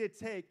the enemy to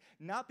take,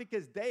 not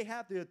because they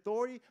have the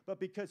authority, but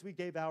because we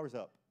gave ours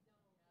up.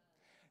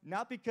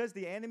 Not because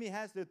the enemy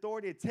has the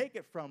authority to take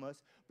it from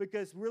us,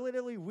 because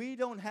we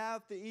don't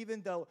have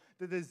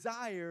the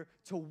desire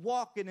to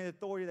walk in the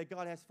authority that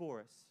God has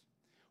for us.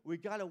 We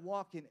got to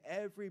walk in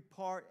every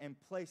part and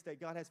place that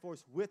God has for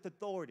us with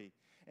authority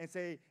and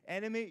say,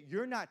 enemy,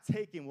 you're not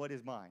taking what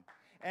is mine.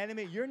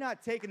 Enemy, you're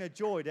not taking the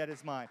joy that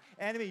is mine.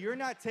 Enemy, you're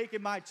not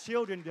taking my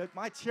children.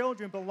 My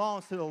children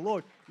belongs to the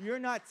Lord. You're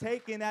not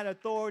taking that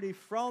authority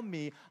from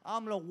me.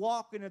 I'm going to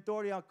walk in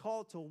authority I'm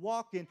called to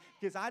walk in,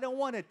 because I don't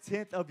want a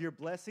tenth of your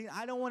blessing.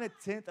 I don't want a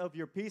tenth of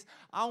your peace.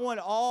 I want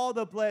all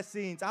the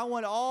blessings. I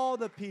want all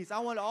the peace. I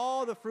want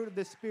all the fruit of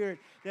the Spirit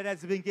that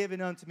has been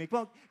given unto me. Come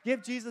on,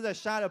 give Jesus a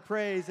shout of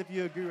praise if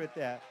you agree with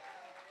that.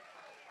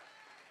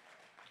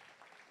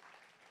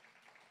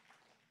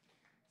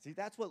 See,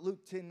 that's what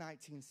Luke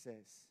 10:19 says.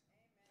 It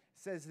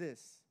says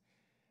this.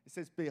 It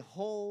says,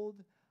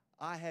 behold,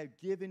 I have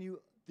given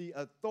you the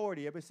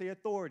authority. Everybody say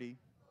authority.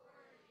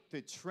 To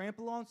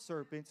trample on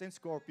serpents and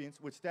scorpions,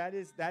 which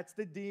that's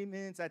the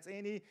demons. That's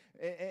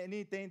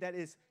anything that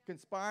is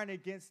conspiring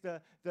against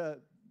the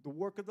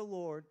work of the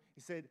Lord.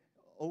 He said,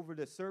 over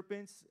the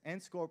serpents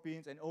and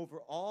scorpions and over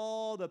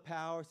all the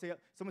power.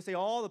 Someone say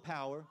all the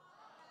power.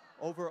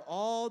 Over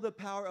all the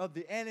power of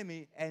the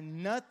enemy,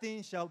 and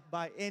nothing shall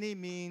by any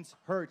means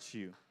hurt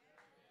you.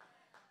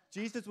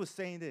 Jesus was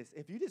saying this.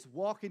 If you just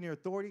walk in your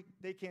authority,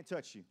 they can't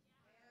touch you.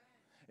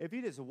 If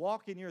you just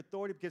walk in your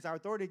authority, because our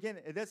authority, again,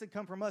 it doesn't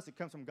come from us, it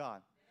comes from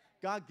God.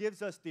 God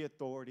gives us the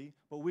authority,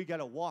 but we got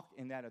to walk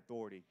in that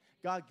authority.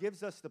 God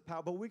gives us the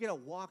power, but we got to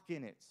walk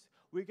in it.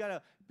 We got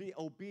to be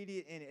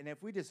obedient in it. And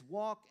if we just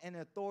walk in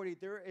authority,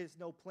 there is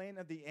no plan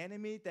of the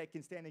enemy that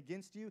can stand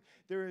against you.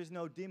 There is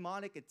no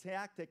demonic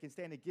attack that can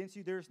stand against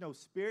you. There is no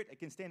spirit that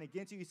can stand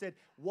against you. He said,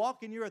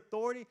 walk in your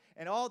authority,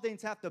 and all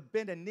things have to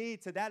bend a knee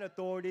to that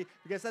authority,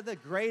 because that's the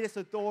greatest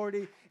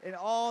authority in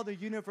all the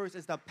universe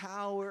is the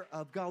power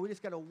of God. We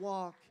just got to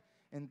walk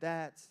in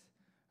that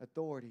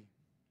authority.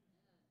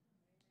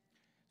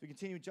 So we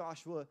continue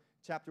Joshua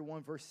chapter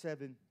 1, verse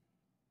 7.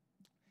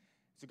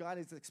 So God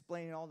is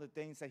explaining all the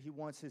things that he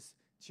wants his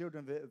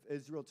children of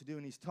Israel to do.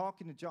 And he's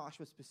talking to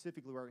Joshua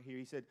specifically right here.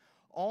 He said,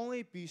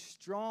 only be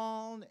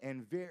strong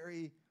and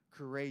very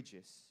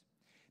courageous,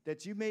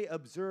 that you may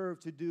observe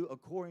to do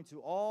according to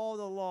all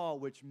the law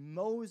which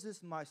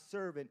Moses my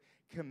servant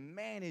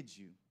commanded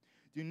you.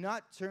 Do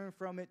not turn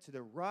from it to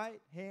the right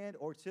hand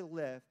or to the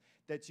left,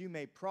 that you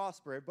may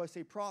prosper. Everybody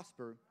say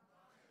prosper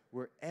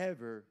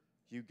wherever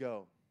you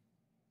go.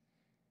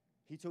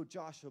 He told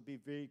Joshua, be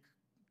very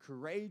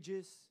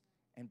courageous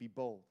and be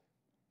bold.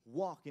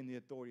 Walk in the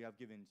authority I've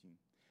given you.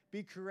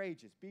 Be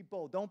courageous. Be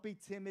bold. Don't be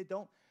timid.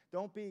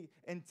 Don't be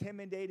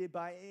intimidated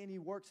by any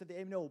works of the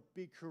enemy. No,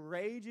 be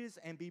courageous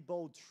and be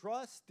bold.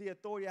 Trust the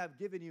authority I've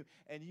given you,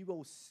 and you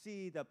will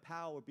see the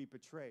power be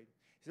portrayed.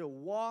 He said,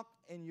 walk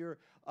in your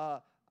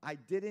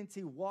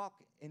identity.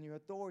 Walk in your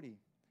authority.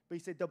 But he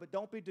said, but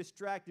don't be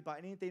distracted by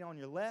anything on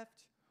your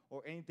left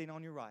or anything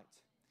on your right.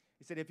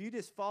 He said, if you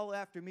just follow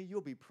after me,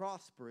 you'll be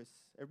prosperous.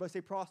 Everybody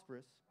say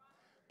prosperous.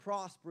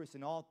 Prosperous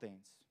in all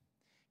things.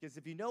 Because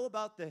if you know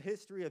about the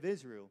history of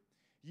Israel,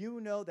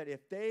 you know that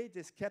if they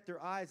just kept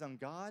their eyes on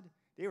God,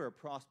 they were a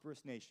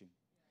prosperous nation.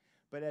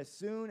 But as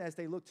soon as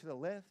they looked to the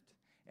left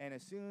and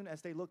as soon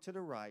as they looked to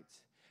the right,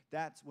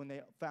 that's when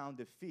they found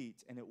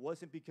defeat. And it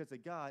wasn't because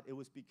of God. It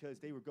was because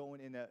they were going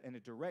in a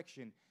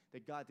direction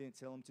that God didn't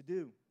tell them to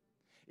do.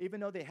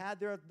 Even though they had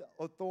their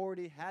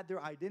authority, had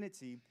their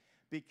identity,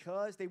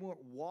 because they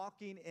weren't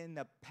walking in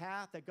the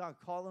path that God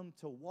called them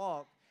to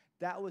walk,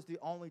 that was the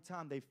only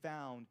time they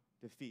found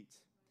defeat.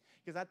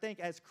 Because I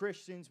think as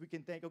Christians, we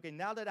can think, okay,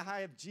 now that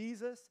I have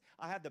Jesus,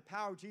 I have the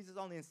power of Jesus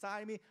on the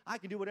inside of me, I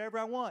can do whatever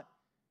I want.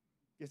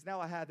 Because now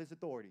I have his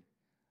authority.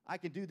 I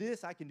can do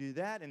this, I can do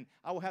that, and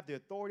I will have the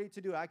authority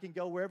to do it. I can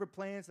go wherever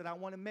plans that I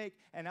want to make,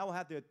 and I will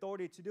have the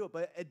authority to do it.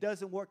 But it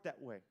doesn't work that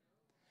way.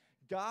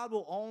 God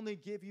will only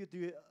give you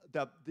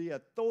the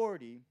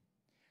authority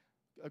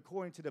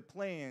according to the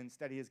plans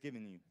that he has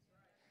given you.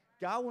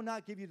 God will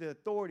not give you the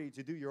authority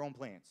to do your own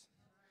plans.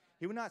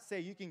 He will not say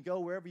you can go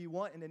wherever you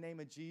want in the name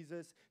of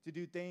Jesus to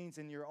do things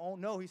in your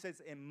own. No, he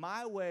says, in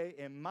my way,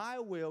 in my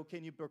will,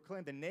 can you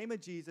proclaim the name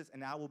of Jesus,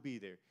 and I will be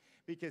there.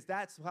 Because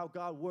that's how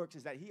God works,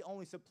 is that he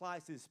only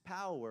supplies his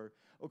power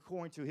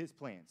according to his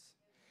plans.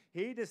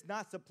 He does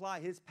not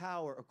supply his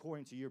power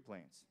according to your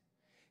plans.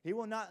 He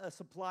will not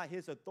supply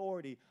his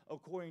authority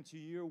according to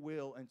your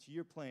will and to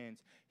your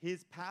plans.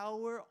 His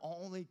power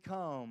only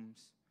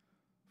comes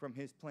from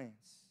his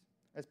plans.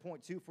 That's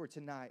point 2 for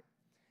tonight,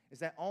 is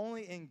that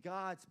only in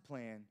God's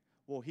plan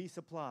will he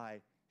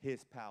supply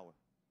his power.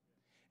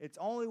 It's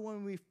only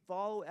when we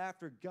follow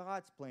after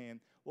God's plan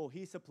will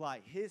he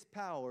supply his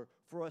power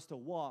for us to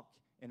walk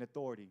in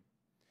authority.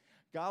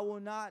 God will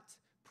not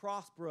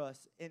prosper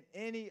us in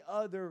any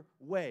other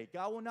way.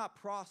 God will not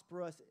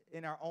prosper us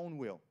in our own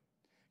will.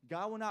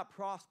 God will not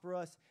prosper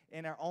us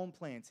in our own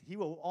plans. He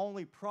will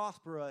only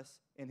prosper us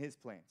in his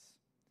plans.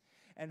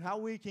 And how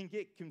we can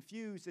get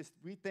confused is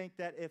we think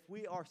that if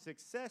we are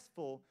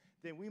successful,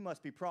 then we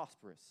must be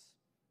prosperous.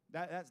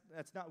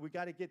 That's not, we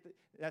got to get,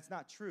 that's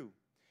not true.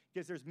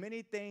 Because there's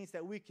many things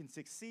that we can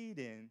succeed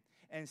in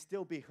and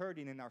still be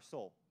hurting in our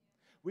soul.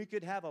 We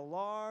could have a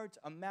large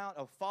amount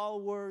of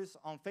followers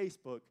on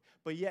Facebook,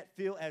 but yet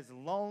feel as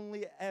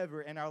lonely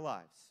ever in our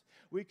lives.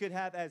 We could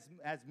have as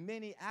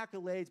many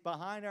accolades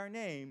behind our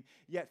name,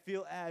 yet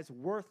feel as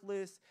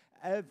worthless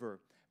ever.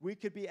 We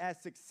could be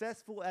as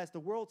successful as the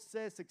world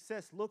says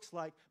success looks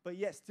like, but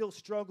yet still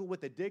struggle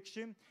with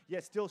addiction,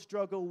 yet still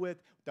struggle with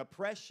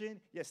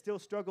depression, yet still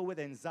struggle with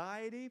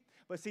anxiety.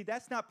 But see,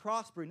 that's not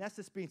prospering. That's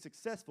just being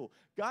successful.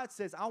 God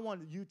says, I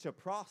want you to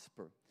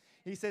prosper.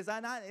 He says,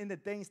 I'm not in the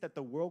things that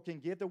the world can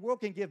give. The world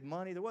can give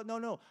money. The world,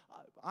 no.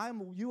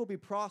 You will be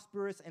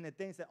prosperous in the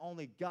things that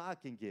only God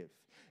can give.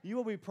 You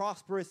will be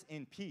prosperous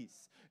in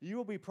peace. You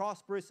will be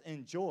prosperous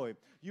in joy.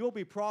 You will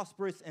be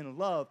prosperous in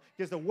love,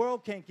 because the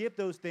world can't give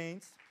those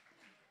things,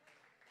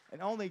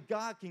 and only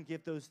God can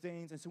give those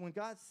things. And so when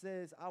God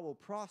says, I will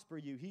prosper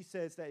you, he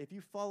says that if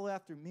you follow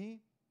after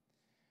me,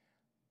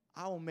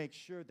 I will make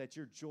sure that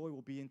your joy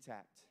will be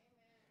intact.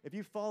 If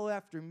you follow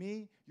after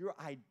me, your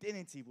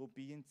identity will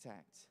be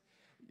intact.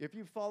 If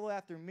you follow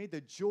after me, the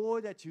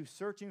joy that you're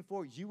searching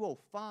for, you will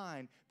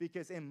find,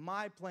 because in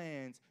my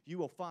plans, you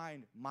will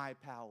find my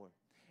power.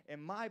 In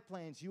my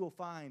plans, you will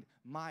find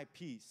my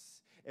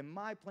peace. In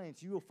my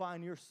plans, you will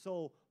find your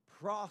soul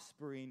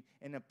prospering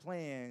in the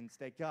plans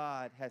that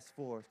God has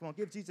for us. Come on,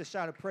 give Jesus a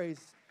shout of praise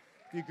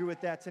if you agree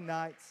with that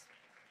tonight.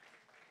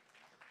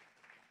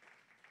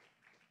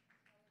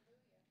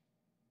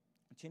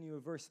 Continue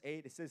with verse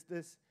 8. It says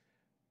this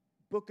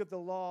book of the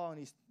law,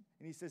 and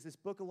And he says, this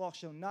book of law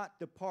shall not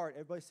depart.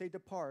 Everybody say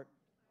depart.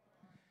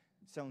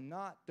 Shall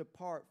not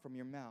depart from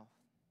your mouth,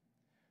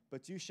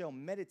 but you shall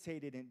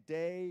meditate it in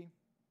day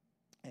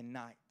and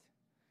night,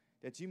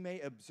 that you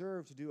may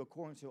observe to do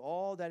according to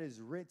all that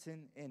is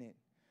written in it.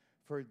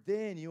 For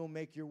then you will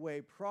make your way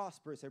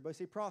prosperous. Everybody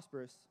say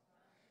prosperous.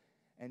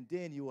 And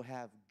then you will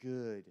have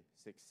good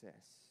success.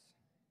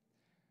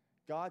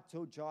 God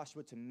told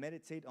Joshua to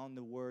meditate on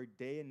the word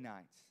day and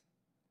night.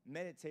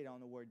 Meditate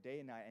on the word day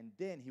and night, and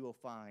then he will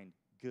find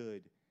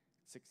good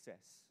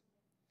success.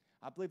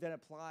 I believe that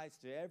applies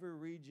to every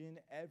region,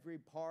 every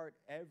part,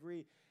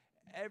 everything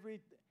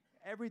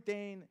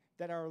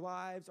that our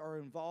lives are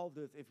involved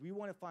with. If we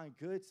want to find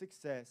good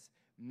success,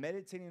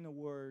 meditating on the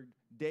word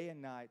day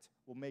and night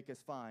will make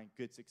us find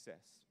good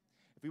success.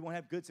 If we want to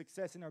have good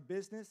success in our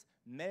business,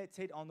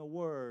 meditate on the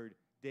word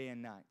day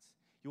and night.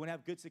 You want to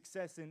have good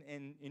success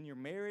in your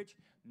marriage,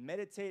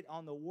 meditate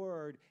on the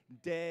word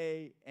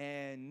day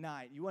and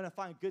night. You want to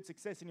find good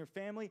success in your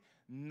family,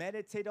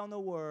 meditate on the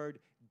word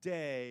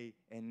day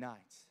and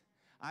night.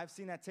 I've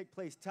seen that take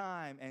place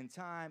time and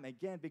time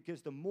again,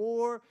 because the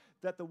more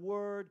that the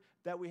word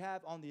that we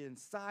have on the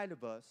inside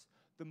of us,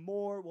 the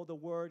more will the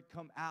word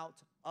come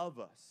out of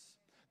us.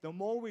 The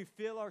more we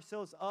fill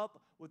ourselves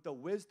up with the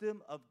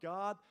wisdom of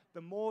God, the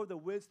more the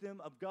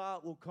wisdom of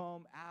God will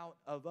come out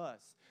of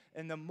us.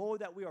 And the more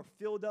that we are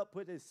filled up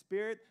with His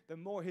Spirit, the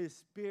more His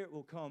Spirit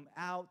will come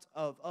out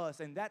of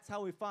us. And that's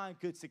how we find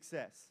good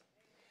success.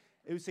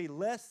 It would say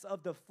less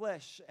of the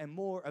flesh and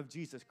more of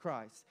Jesus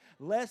Christ.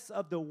 Less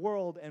of the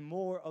world and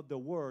more of the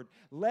Word.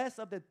 Less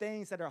of the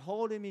things that are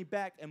holding me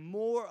back and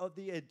more of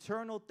the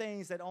eternal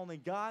things that only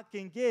God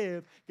can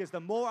give. Because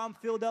the more I'm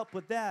filled up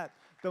with that,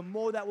 the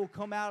more that will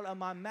come out of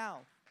my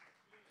mouth.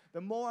 The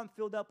more I'm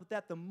filled up with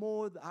that, the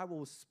more I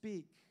will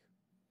speak.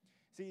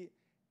 See, he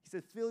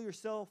said, fill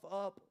yourself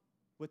up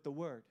with the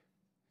Word.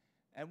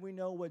 And we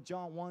know what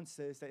John 1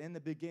 says, that in the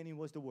beginning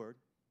was the Word.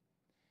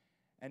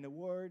 And the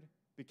Word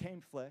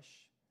became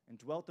flesh and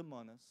dwelt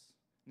among us,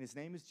 and His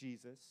name is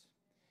Jesus.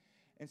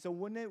 And so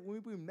when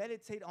we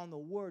meditate on the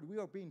Word, we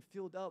are being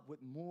filled up with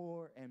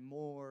more and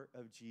more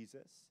of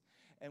Jesus.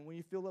 And when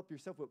you fill up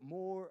yourself with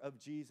more of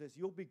Jesus,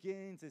 you'll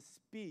begin to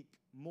speak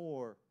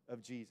more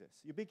of Jesus.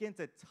 You begin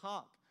to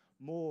talk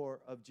more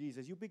of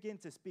Jesus. You begin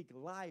to speak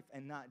life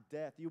and not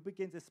death. You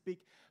begin to speak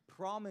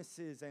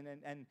promises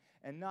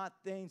and not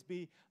things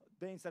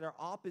that are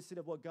opposite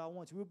of what God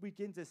wants. We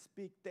begin to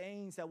speak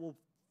things that will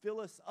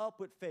fill us up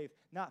with faith,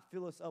 not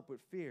fill us up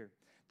with fear.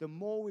 The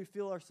more we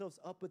fill ourselves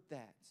up with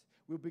that,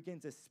 we'll begin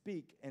to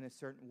speak in a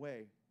certain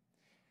way.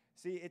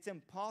 See, it's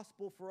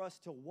impossible for us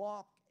to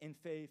walk in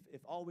faith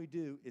if all we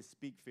do is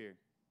speak fear.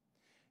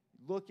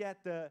 Look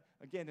at the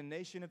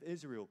nation of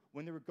Israel.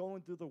 When they were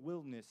going through the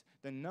wilderness,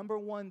 the number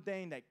one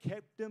thing that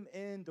kept them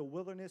in the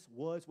wilderness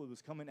was what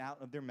was coming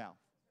out of their mouth.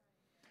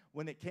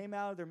 When it came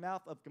out of their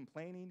mouth of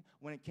complaining,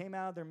 when it came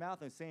out of their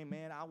mouth of saying,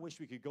 man, I wish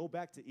we could go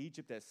back to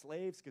Egypt as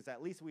slaves, because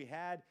at least we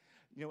had,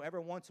 every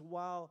once in a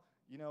while,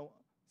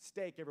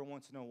 steak every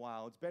once in a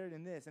while. It's better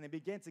than this. And they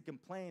begin to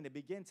complain. They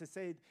begin to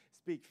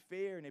speak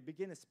fear, and they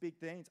begin to speak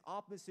things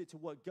opposite to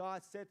what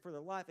God said for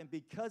their life. And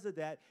because of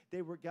that,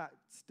 they got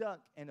stuck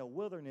in a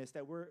wilderness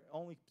that we're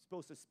only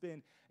supposed to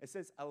spend. It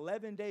says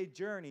 11-day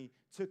journey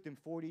took them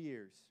 40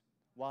 years.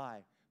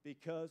 Why?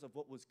 Because of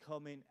what was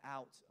coming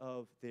out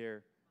of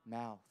their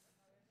mouth.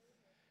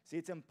 See,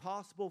 it's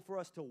impossible for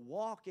us to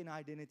walk in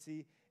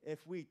identity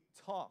if we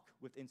talk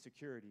with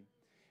insecurity.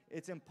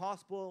 It's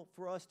impossible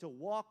for us to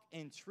walk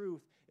in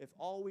truth if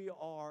all we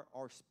are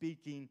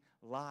speaking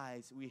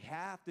lies. We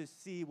have to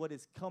see what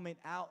is coming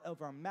out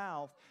of our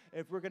mouth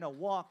if we're going to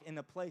walk in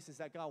the places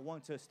that God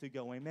wants us to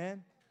go.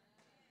 Amen?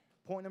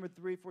 Point number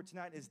 3 for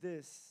tonight is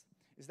this,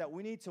 is that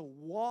we need to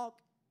walk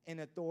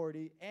in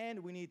authority and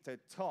we need to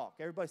talk.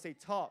 Everybody say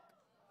talk.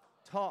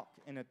 Talk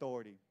in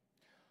authority.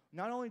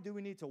 Not only do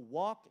we need to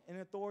walk in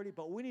authority,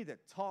 but we need to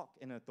talk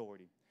in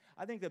authority.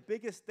 I think the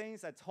biggest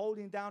things that's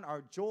holding down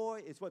our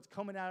joy is what's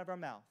coming out of our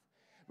mouth.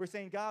 We're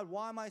saying, God,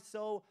 why am I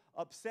so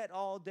upset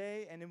all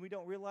day? And then we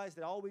don't realize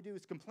that all we do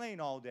is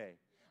complain all day.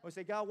 Or we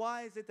say, God,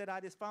 why is it that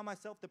I just find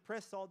myself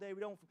depressed all day?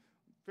 We don't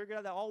figure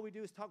out that all we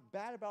do is talk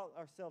bad about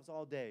ourselves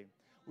all day.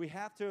 We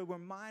have to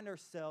remind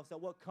ourselves that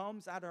what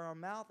comes out of our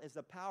mouth is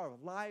the power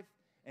of life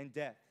and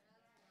death.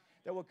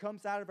 That what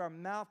comes out of our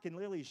mouth can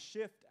literally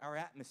shift our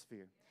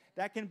atmosphere.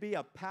 That can be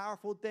a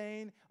powerful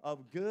thing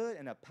of good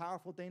and a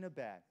powerful thing of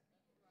bad.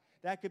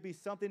 That could be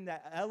something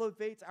that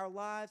elevates our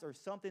lives or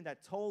something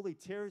that totally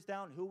tears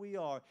down who we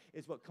are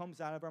is what comes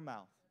out of our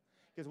mouth.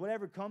 Because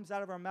whatever comes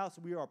out of our mouths,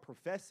 we are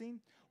professing.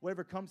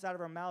 Whatever comes out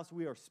of our mouths,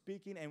 we are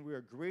speaking and we're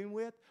agreeing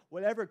with.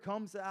 Whatever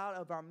comes out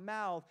of our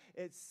mouth,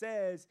 it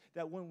says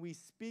that when we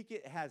speak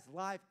it has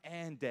life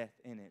and death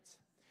in it.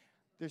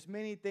 There's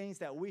many things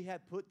that we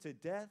had put to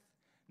death,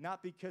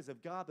 not because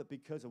of God, but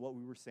because of what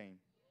we were saying.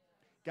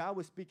 God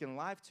was speaking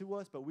life to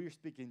us, but we were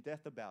speaking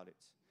death about it.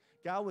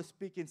 God was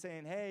speaking,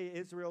 saying, hey,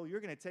 Israel, you're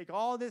going to take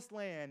all this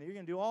land, and you're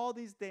going to do all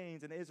these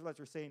things. And the Israelites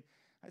were saying,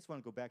 I just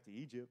want to go back to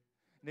Egypt.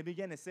 And they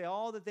began to say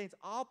all the things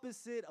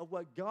opposite of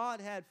what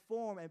God had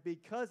formed. And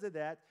because of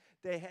that,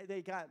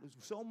 they got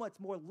so much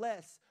more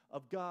less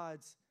of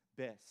God's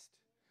best.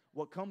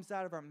 What comes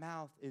out of our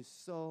mouth is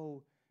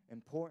so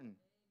important.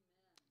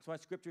 That's why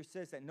Scripture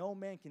says that no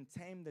man can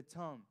tame the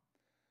tongue.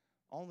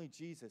 Only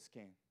Jesus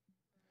can.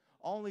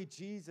 Only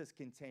Jesus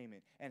can tame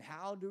it. And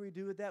how do we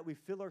do that? We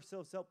fill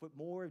ourselves up with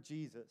more of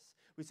Jesus.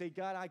 We say,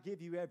 God, I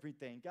give you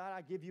everything. God,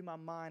 I give you my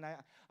mind.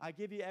 I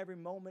give you every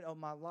moment of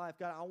my life.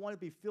 God, I want to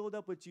be filled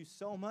up with you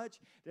so much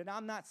that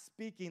I'm not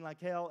speaking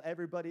like how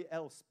everybody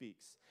else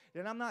speaks.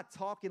 That I'm not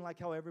talking like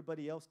how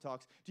everybody else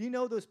talks. Do you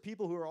know those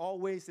people who are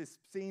always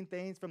seeing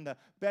things from the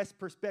best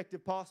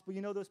perspective possible?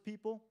 You know those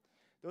people?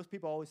 Those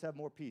people always have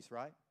more peace,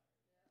 right?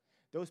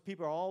 Those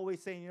people are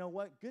always saying, you know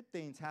what? Good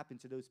things happen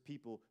to those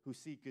people who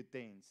see good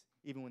things,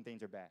 even when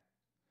things are bad.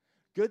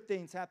 Good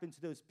things happen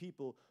to those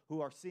people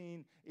who are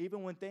seeing,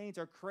 even when things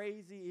are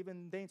crazy, even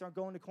when things aren't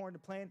going according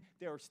to plan,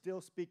 they are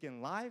still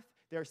speaking life.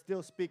 They're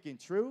still speaking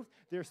truth.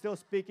 They're still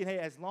speaking, hey,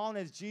 as long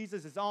as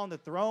Jesus is on the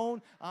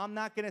throne, I'm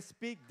not going to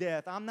speak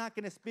death. I'm not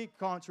going to speak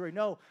contrary.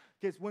 No,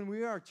 because when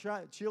we are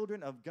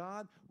children of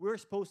God, we're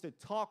supposed to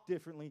talk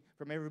differently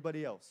from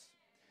everybody else.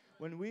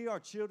 When we are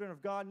children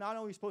of God, not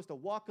only are we supposed to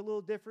walk a little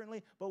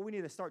differently, but we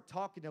need to start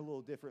talking a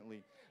little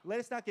differently. Let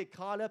us not get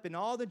caught up in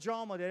all the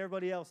drama that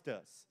everybody else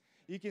does.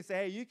 You can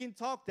say, hey, you can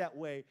talk that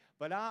way,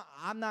 but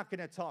I'm not going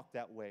to talk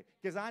that way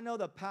because I know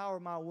the power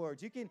of my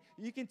words. You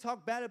can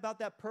talk bad about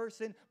that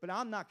person, but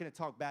I'm not going to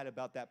talk bad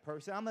about that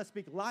person. I'm going to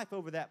speak life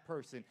over that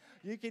person.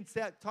 You can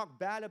talk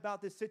bad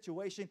about this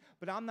situation,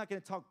 but I'm not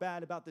going to talk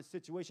bad about this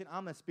situation.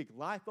 I'm going to speak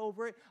life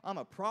over it. I'm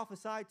going to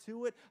prophesy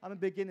to it. I'm going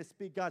to begin to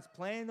speak God's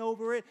plan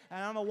over it,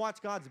 and I'm going to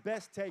watch God's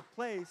best take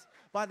place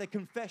by the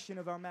confession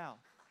of our mouth.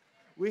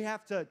 We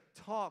have to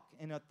talk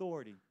in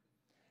authority.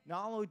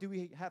 Not only do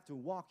we have to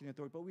walk in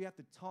authority, but we have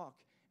to talk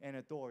in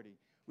authority.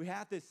 We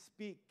have to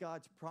speak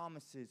God's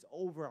promises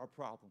over our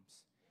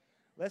problems.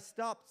 Let's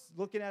stop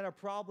looking at our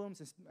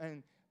problems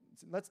and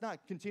let's not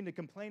continue to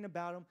complain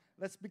about them.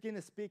 Let's begin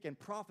to speak and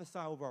prophesy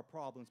over our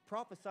problems.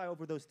 Prophesy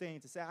over those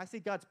things and say, I see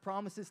God's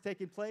promises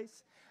taking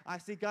place. I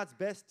see God's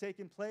best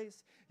taking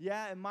place.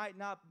 Yeah, it might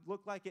not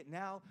look like it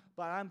now,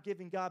 but I'm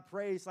giving God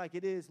praise like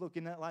it is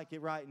looking like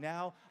it right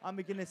now. I'm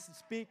beginning to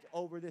speak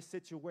over this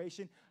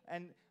situation.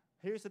 And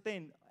here's the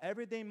thing,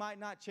 everything might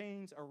not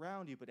change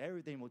around you, but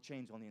everything will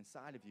change on the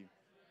inside of you.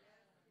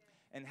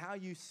 And how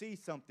you see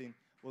something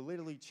will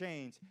literally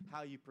change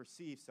how you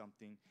perceive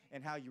something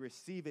and how you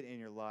receive it in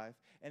your life,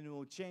 and it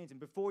will change. And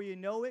before you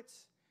know it,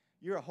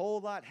 you're a whole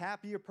lot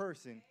happier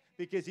person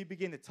because you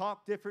begin to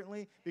talk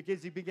differently,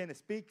 because you begin to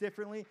speak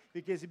differently,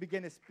 because you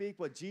begin to speak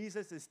what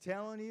Jesus is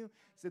telling you.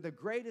 So the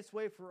greatest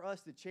way for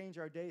us to change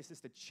our day is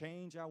just to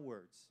change our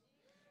words.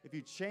 If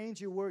you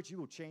change your words, you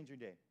will change your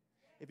day.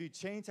 If you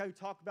change how you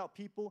talk about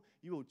people,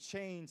 you will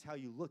change how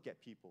you look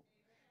at people.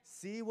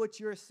 See what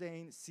you're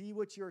saying, see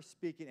what you're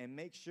speaking, and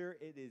make sure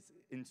it is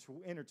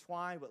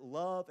intertwined with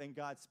love and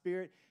God's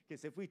Spirit.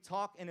 Because if we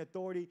talk in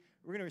authority,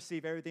 we're going to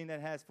receive everything that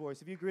it has for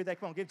us. If you agree with that,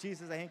 come on, give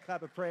Jesus a hand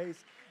clap of praise.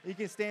 You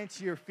can stand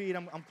to your feet.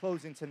 I'm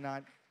closing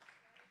tonight.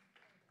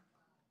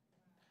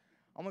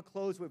 I'm going to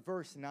close with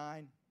verse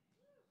 9.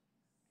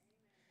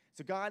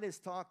 So God is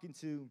talking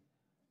to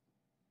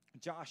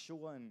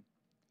Joshua, and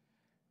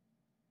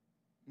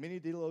many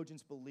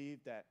theologians believe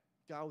that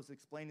God was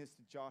explaining this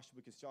to Joshua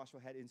because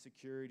Joshua had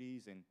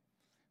insecurities and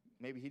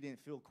maybe he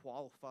didn't feel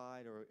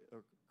qualified or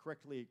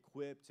correctly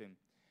equipped. And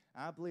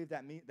I believe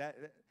that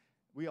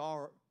we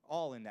are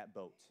all in that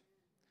boat.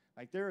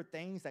 Like there are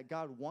things that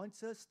God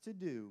wants us to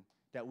do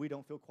that we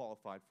don't feel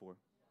qualified for.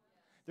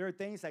 There are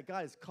things that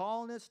God is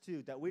calling us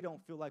to that we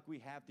don't feel like we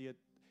have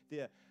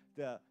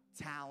the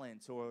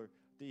talent or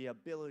the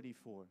ability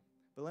for.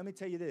 But let me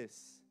tell you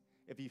this.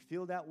 If you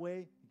feel that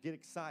way, get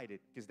excited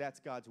because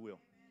that's God's will.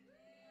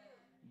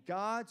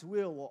 God's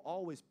will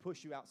always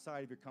push you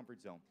outside of your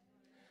comfort zone.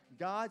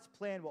 God's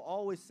plan will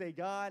always say,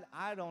 God,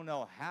 I don't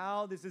know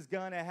how this is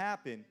going to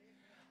happen,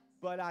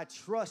 but I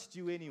trust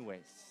you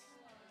anyways.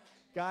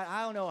 God,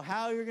 I don't know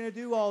how you're going to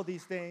do all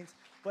these things,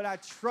 but I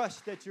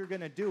trust that you're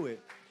going to do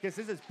it because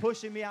this is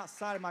pushing me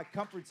outside of my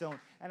comfort zone,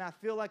 and I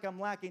feel like I'm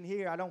lacking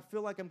here. I don't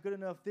feel like I'm good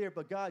enough there,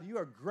 but God, you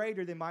are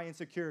greater than my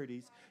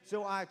insecurities,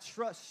 so I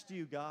trust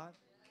you, God.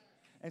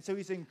 And so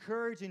he's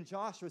encouraging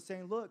Joshua,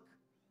 saying, look,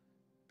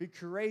 be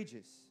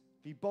courageous,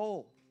 be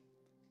bold.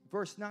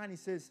 Verse 9, he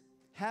says,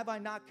 have I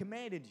not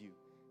commanded you?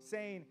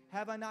 Saying,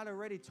 have I not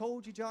already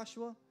told you,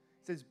 Joshua?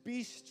 He says,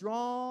 be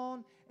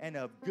strong and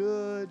of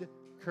good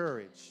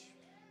courage.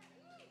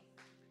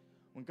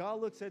 When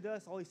God looks at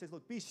us, all he says,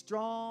 look, be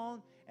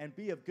strong and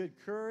be of good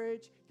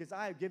courage, because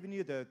I have given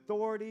you the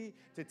authority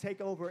to take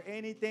over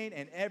anything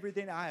and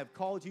everything I have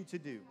called you to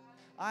do.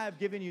 I have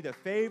given you the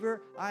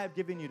favor. I have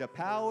given you the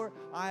power.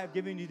 I have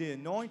given you the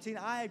anointing.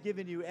 I have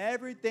given you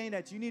everything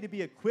that you need to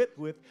be equipped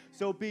with.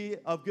 So be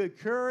of good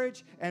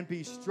courage and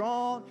be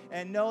strong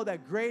and know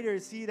that greater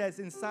is he that's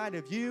inside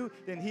of you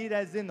than he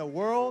that's in the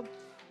world.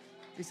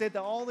 He said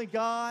the only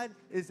God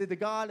is the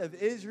God of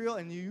Israel,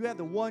 and you have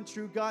the one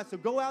true God. So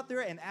go out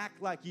there and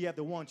act like you have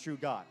the one true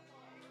God.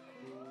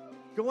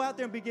 Go out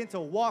there and begin to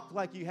walk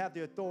like you have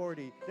the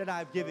authority that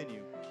I've given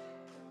you.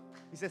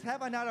 He says,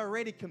 have I not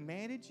already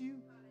commanded you?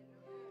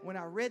 When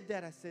I read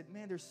that, I said,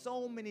 man, there's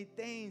so many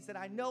things that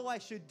I know I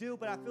should do,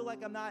 but I feel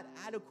like I'm not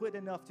adequate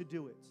enough to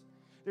do it.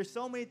 There's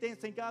so many things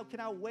saying, God, can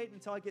I wait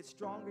until I get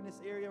stronger in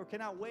this area? Or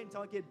can I wait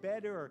until I get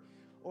better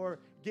or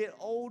get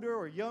older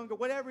or younger?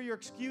 Whatever your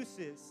excuse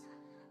is,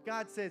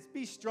 God says,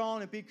 be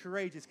strong and be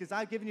courageous because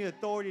I've given you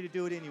authority to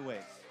do it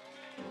anyways.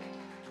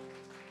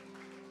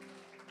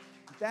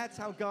 That's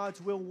how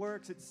God's will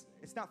works.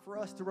 It's not for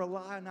us to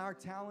rely on our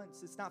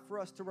talents. It's not for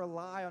us to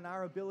rely on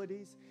our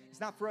abilities.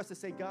 It's not for us to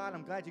say, God,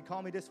 I'm glad you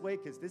called me this way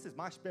because this is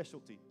my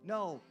specialty.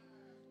 No.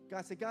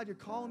 God said, God, you're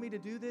calling me to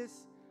do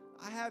this.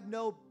 I have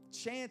no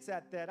chance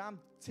at that. I'm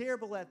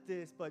terrible at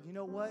this, but you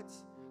know what?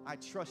 I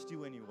trust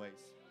you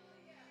anyways.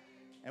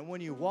 And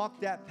when you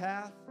walk that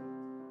path,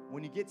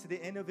 when you get to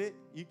the end of it,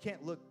 you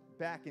can't look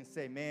back and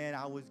say, man,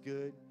 I was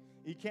good.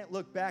 You can't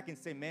look back and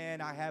say, man,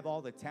 I have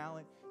all the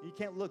talent. You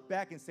can't look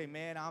back and say,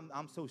 man,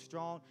 I'm so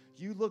strong.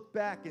 You look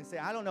back and say,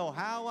 I don't know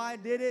how I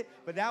did it,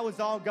 but that was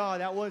all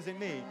God. That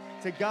wasn't me.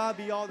 To God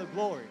be all the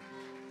glory.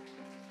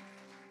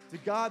 To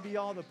God be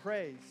all the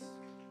praise,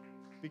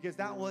 because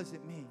that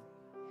wasn't me.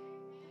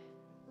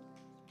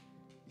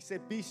 He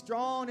said, be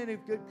strong and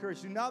of good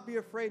courage. Do not be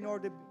afraid nor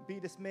to be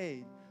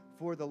dismayed,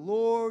 for the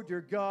Lord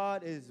your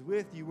God is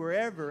with you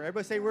wherever.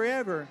 Everybody say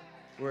wherever.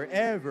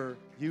 Wherever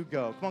you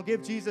go. Come on,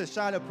 give Jesus a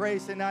shout of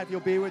praise tonight. He'll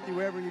be with you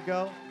wherever you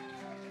go.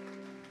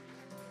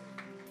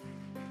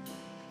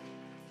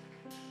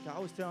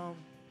 God was telling him,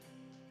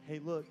 hey,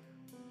 look,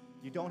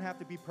 you don't have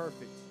to be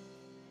perfect.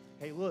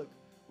 Hey, look,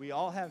 we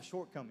all have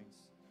shortcomings.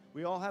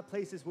 We all have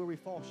places where we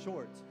fall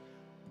short.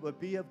 But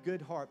be of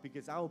good heart,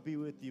 because I will be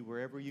with you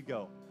wherever you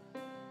go.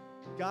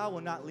 God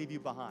will not leave you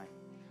behind.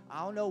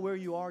 I don't know where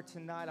you are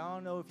tonight. I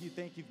don't know if you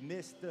think you've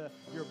missed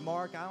your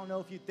mark. I don't know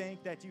if you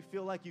think that you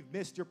feel like you've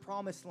missed your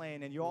promised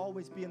land and you'll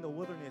always be in the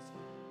wilderness.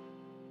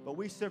 But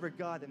we serve a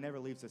God that never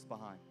leaves us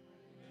behind.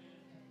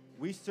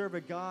 We serve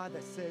a God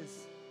that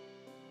says,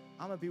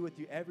 I'm going to be with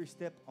you every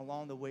step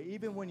along the way.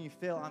 Even when you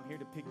fail, I'm here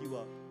to pick you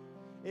up.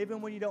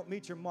 Even when you don't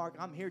meet your mark,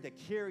 I'm here to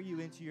carry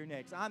you into your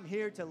next. I'm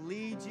here to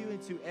lead you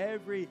into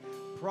every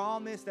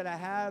promise that I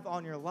have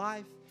on your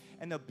life.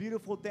 And the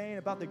beautiful thing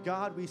about the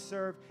God we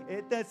serve,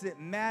 it doesn't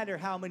matter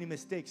how many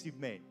mistakes you've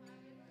made.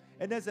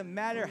 It doesn't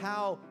matter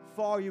how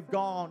far you've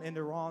gone in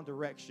the wrong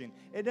direction.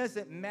 It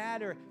doesn't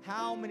matter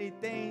how many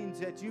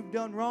things that you've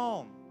done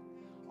wrong.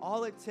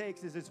 All it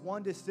takes is this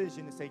one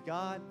decision to say,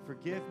 God,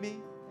 forgive me.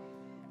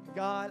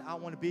 God, I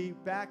want to be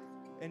back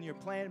in your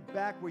plan,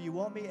 back where you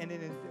want me. And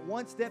then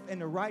one step in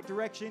the right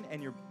direction,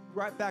 and you're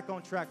right back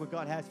on track what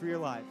God has for your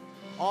life.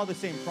 All the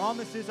same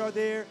promises are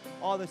there.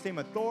 All the same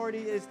authority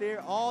is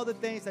there. All the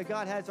things that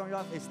God has on your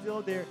life is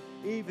still there,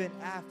 even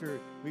after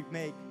we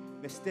make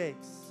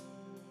mistakes.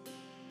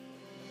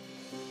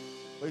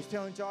 But he's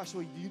telling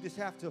Joshua, you just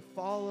have to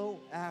follow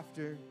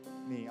after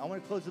me. I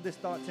want to close with this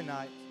thought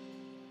tonight.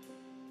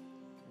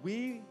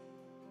 We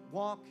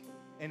walk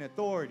in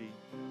authority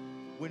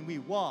when we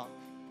walk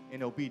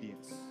in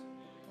obedience.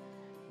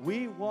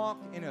 We walk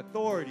in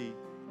authority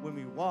when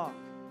we walk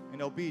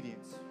in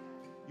obedience.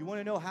 You want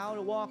to know how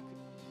to walk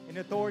in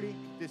authority?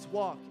 Just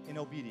walk in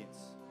obedience.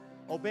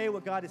 Obey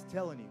what God is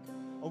telling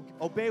you.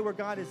 Obey where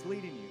God is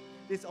leading you.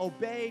 Just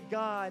obey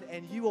God,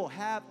 and you will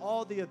have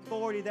all the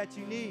authority that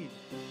you need.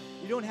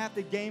 You don't have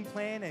to game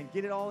plan and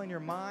get it all in your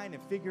mind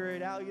and figure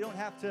it out. You don't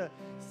have to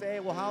say,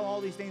 well, how all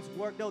these things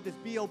work. No,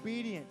 just be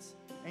obedient,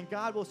 and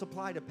God will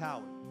supply the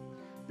power.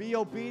 Be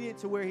obedient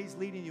to where he's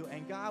leading you,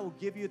 and God will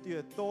give you the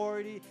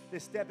authority to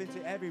step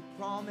into every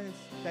promise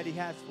that he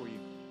has for you.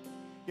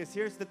 Because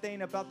here's the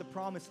thing about the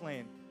promised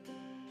land.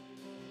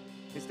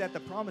 It's that the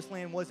promised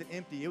land wasn't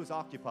empty. It was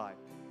occupied.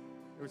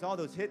 There was all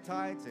those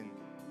Hittites and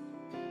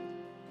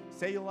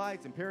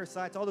Cellulites and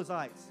Perizzites, all those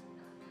ites,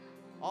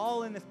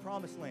 all in this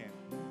promised land.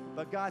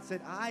 But God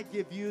said, I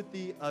give you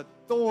the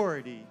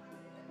authority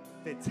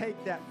to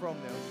take that from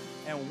them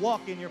and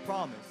walk in your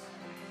promise.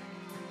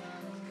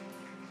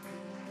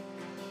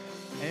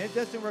 And it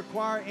doesn't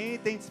require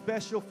anything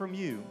special from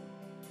you.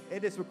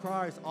 It just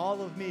requires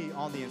all of me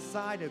on the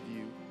inside of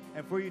you,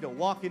 and for you to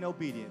walk in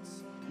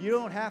obedience. You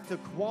don't have to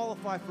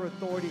qualify for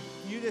authority.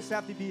 You just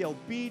have to be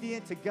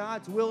obedient to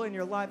God's will in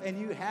your life, and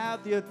you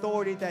have the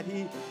authority that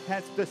he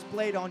has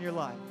displayed on your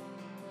life.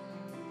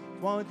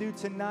 What I want to do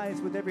tonight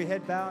is, with every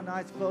head bowed and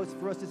eyes closed,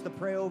 for us just to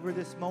pray over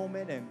this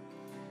moment and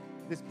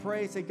just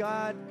pray, say,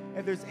 God,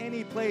 if there's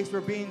any place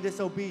we're being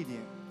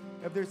disobedient,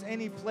 if there's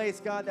any place,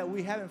 God, that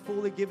we haven't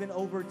fully given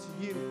over to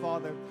you,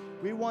 Father,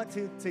 we want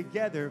to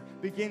together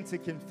begin to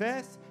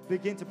confess,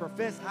 begin to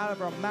profess out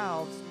of our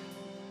mouths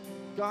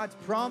God's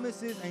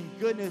promises and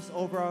goodness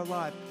over our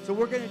life. So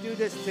we're going to do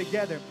this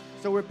together.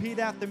 So repeat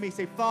after me.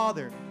 Say,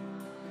 Father,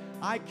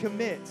 I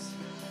commit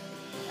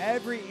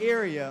every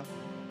area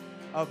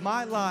of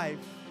my life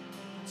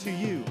to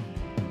you.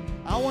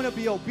 I want to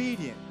be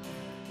obedient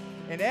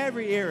in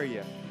every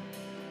area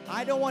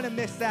I don't want to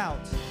miss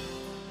out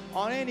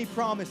on any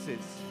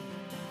promises.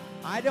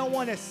 I don't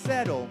want to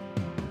settle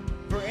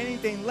for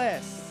anything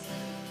less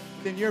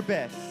than your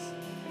best.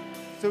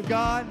 So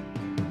God,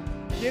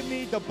 give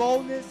me the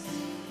boldness,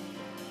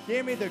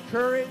 give me the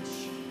courage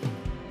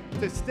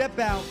to step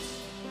out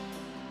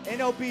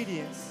in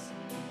obedience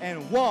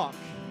and walk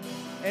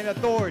in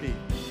authority.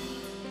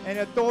 And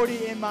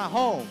authority in my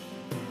home,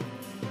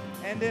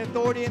 and the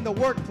authority in the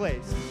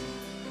workplace,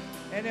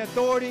 and the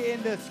authority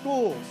in the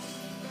schools,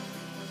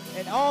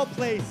 in all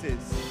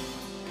places.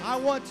 I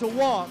want to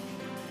walk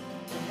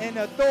in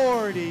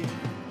authority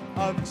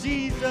of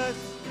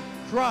Jesus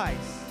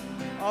Christ,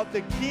 of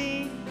the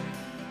King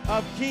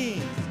of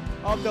Kings,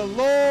 of the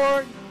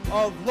Lord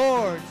of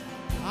Lords.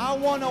 I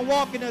want to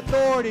walk in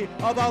authority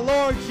of our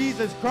Lord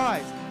Jesus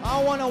Christ.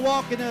 I want to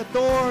walk in the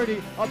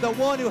authority of the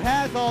one who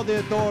has all the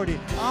authority.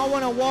 I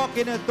want to walk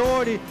in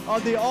authority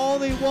of the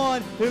only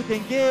one who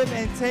can give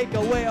and take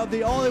away, of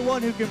the only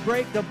one who can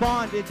break the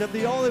bondage, of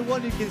the only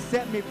one who can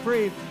set me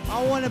free.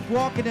 I want to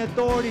walk in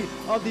authority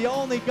of the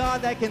only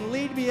God that can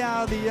lead me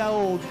out of the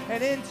old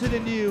and into the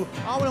new.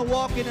 I want to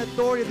walk in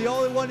authority of the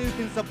only one who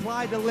can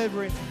supply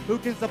deliverance, who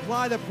can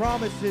supply the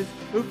promises,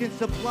 who can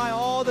supply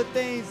all the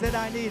things that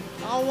I need.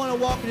 I want to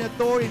walk in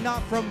authority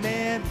not from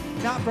man,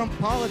 not from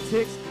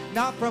politics,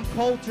 not from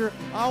culture.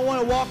 I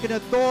want to walk in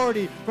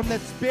authority from the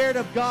Spirit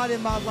of God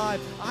in my life.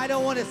 I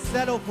don't want to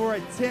settle for a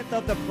tenth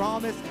of the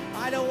promise.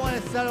 I don't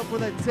want to settle for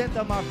the tenth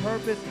of my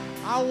purpose.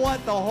 I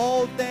want the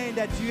whole thing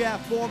that you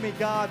have for me,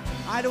 God.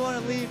 I don't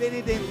want to leave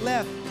anything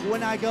left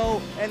when I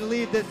go and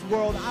leave this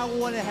world. I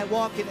want to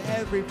walk in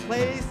every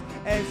place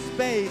and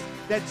space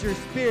that your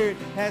Spirit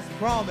has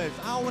promised.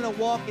 I want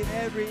to walk in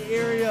every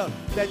area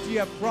that you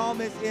have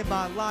promised in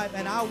my life,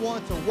 and I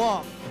want to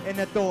walk in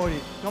authority.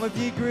 Come, if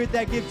you agree with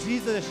that, give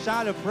Jesus a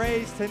shout of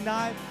praise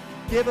tonight.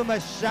 Give him a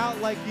shout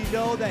like you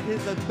know that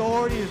his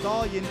authority is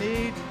all you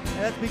need.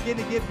 And let's begin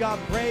to give God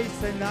praise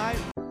tonight.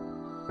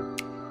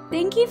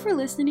 Thank you for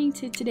listening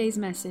to today's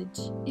message.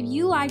 If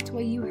you liked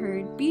what you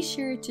heard, be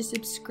sure to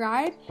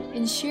subscribe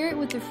and share it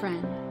with a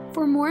friend.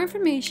 For more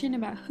information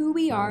about who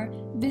we are,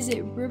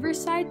 visit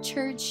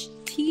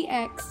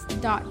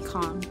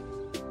riversidechurchtx.com.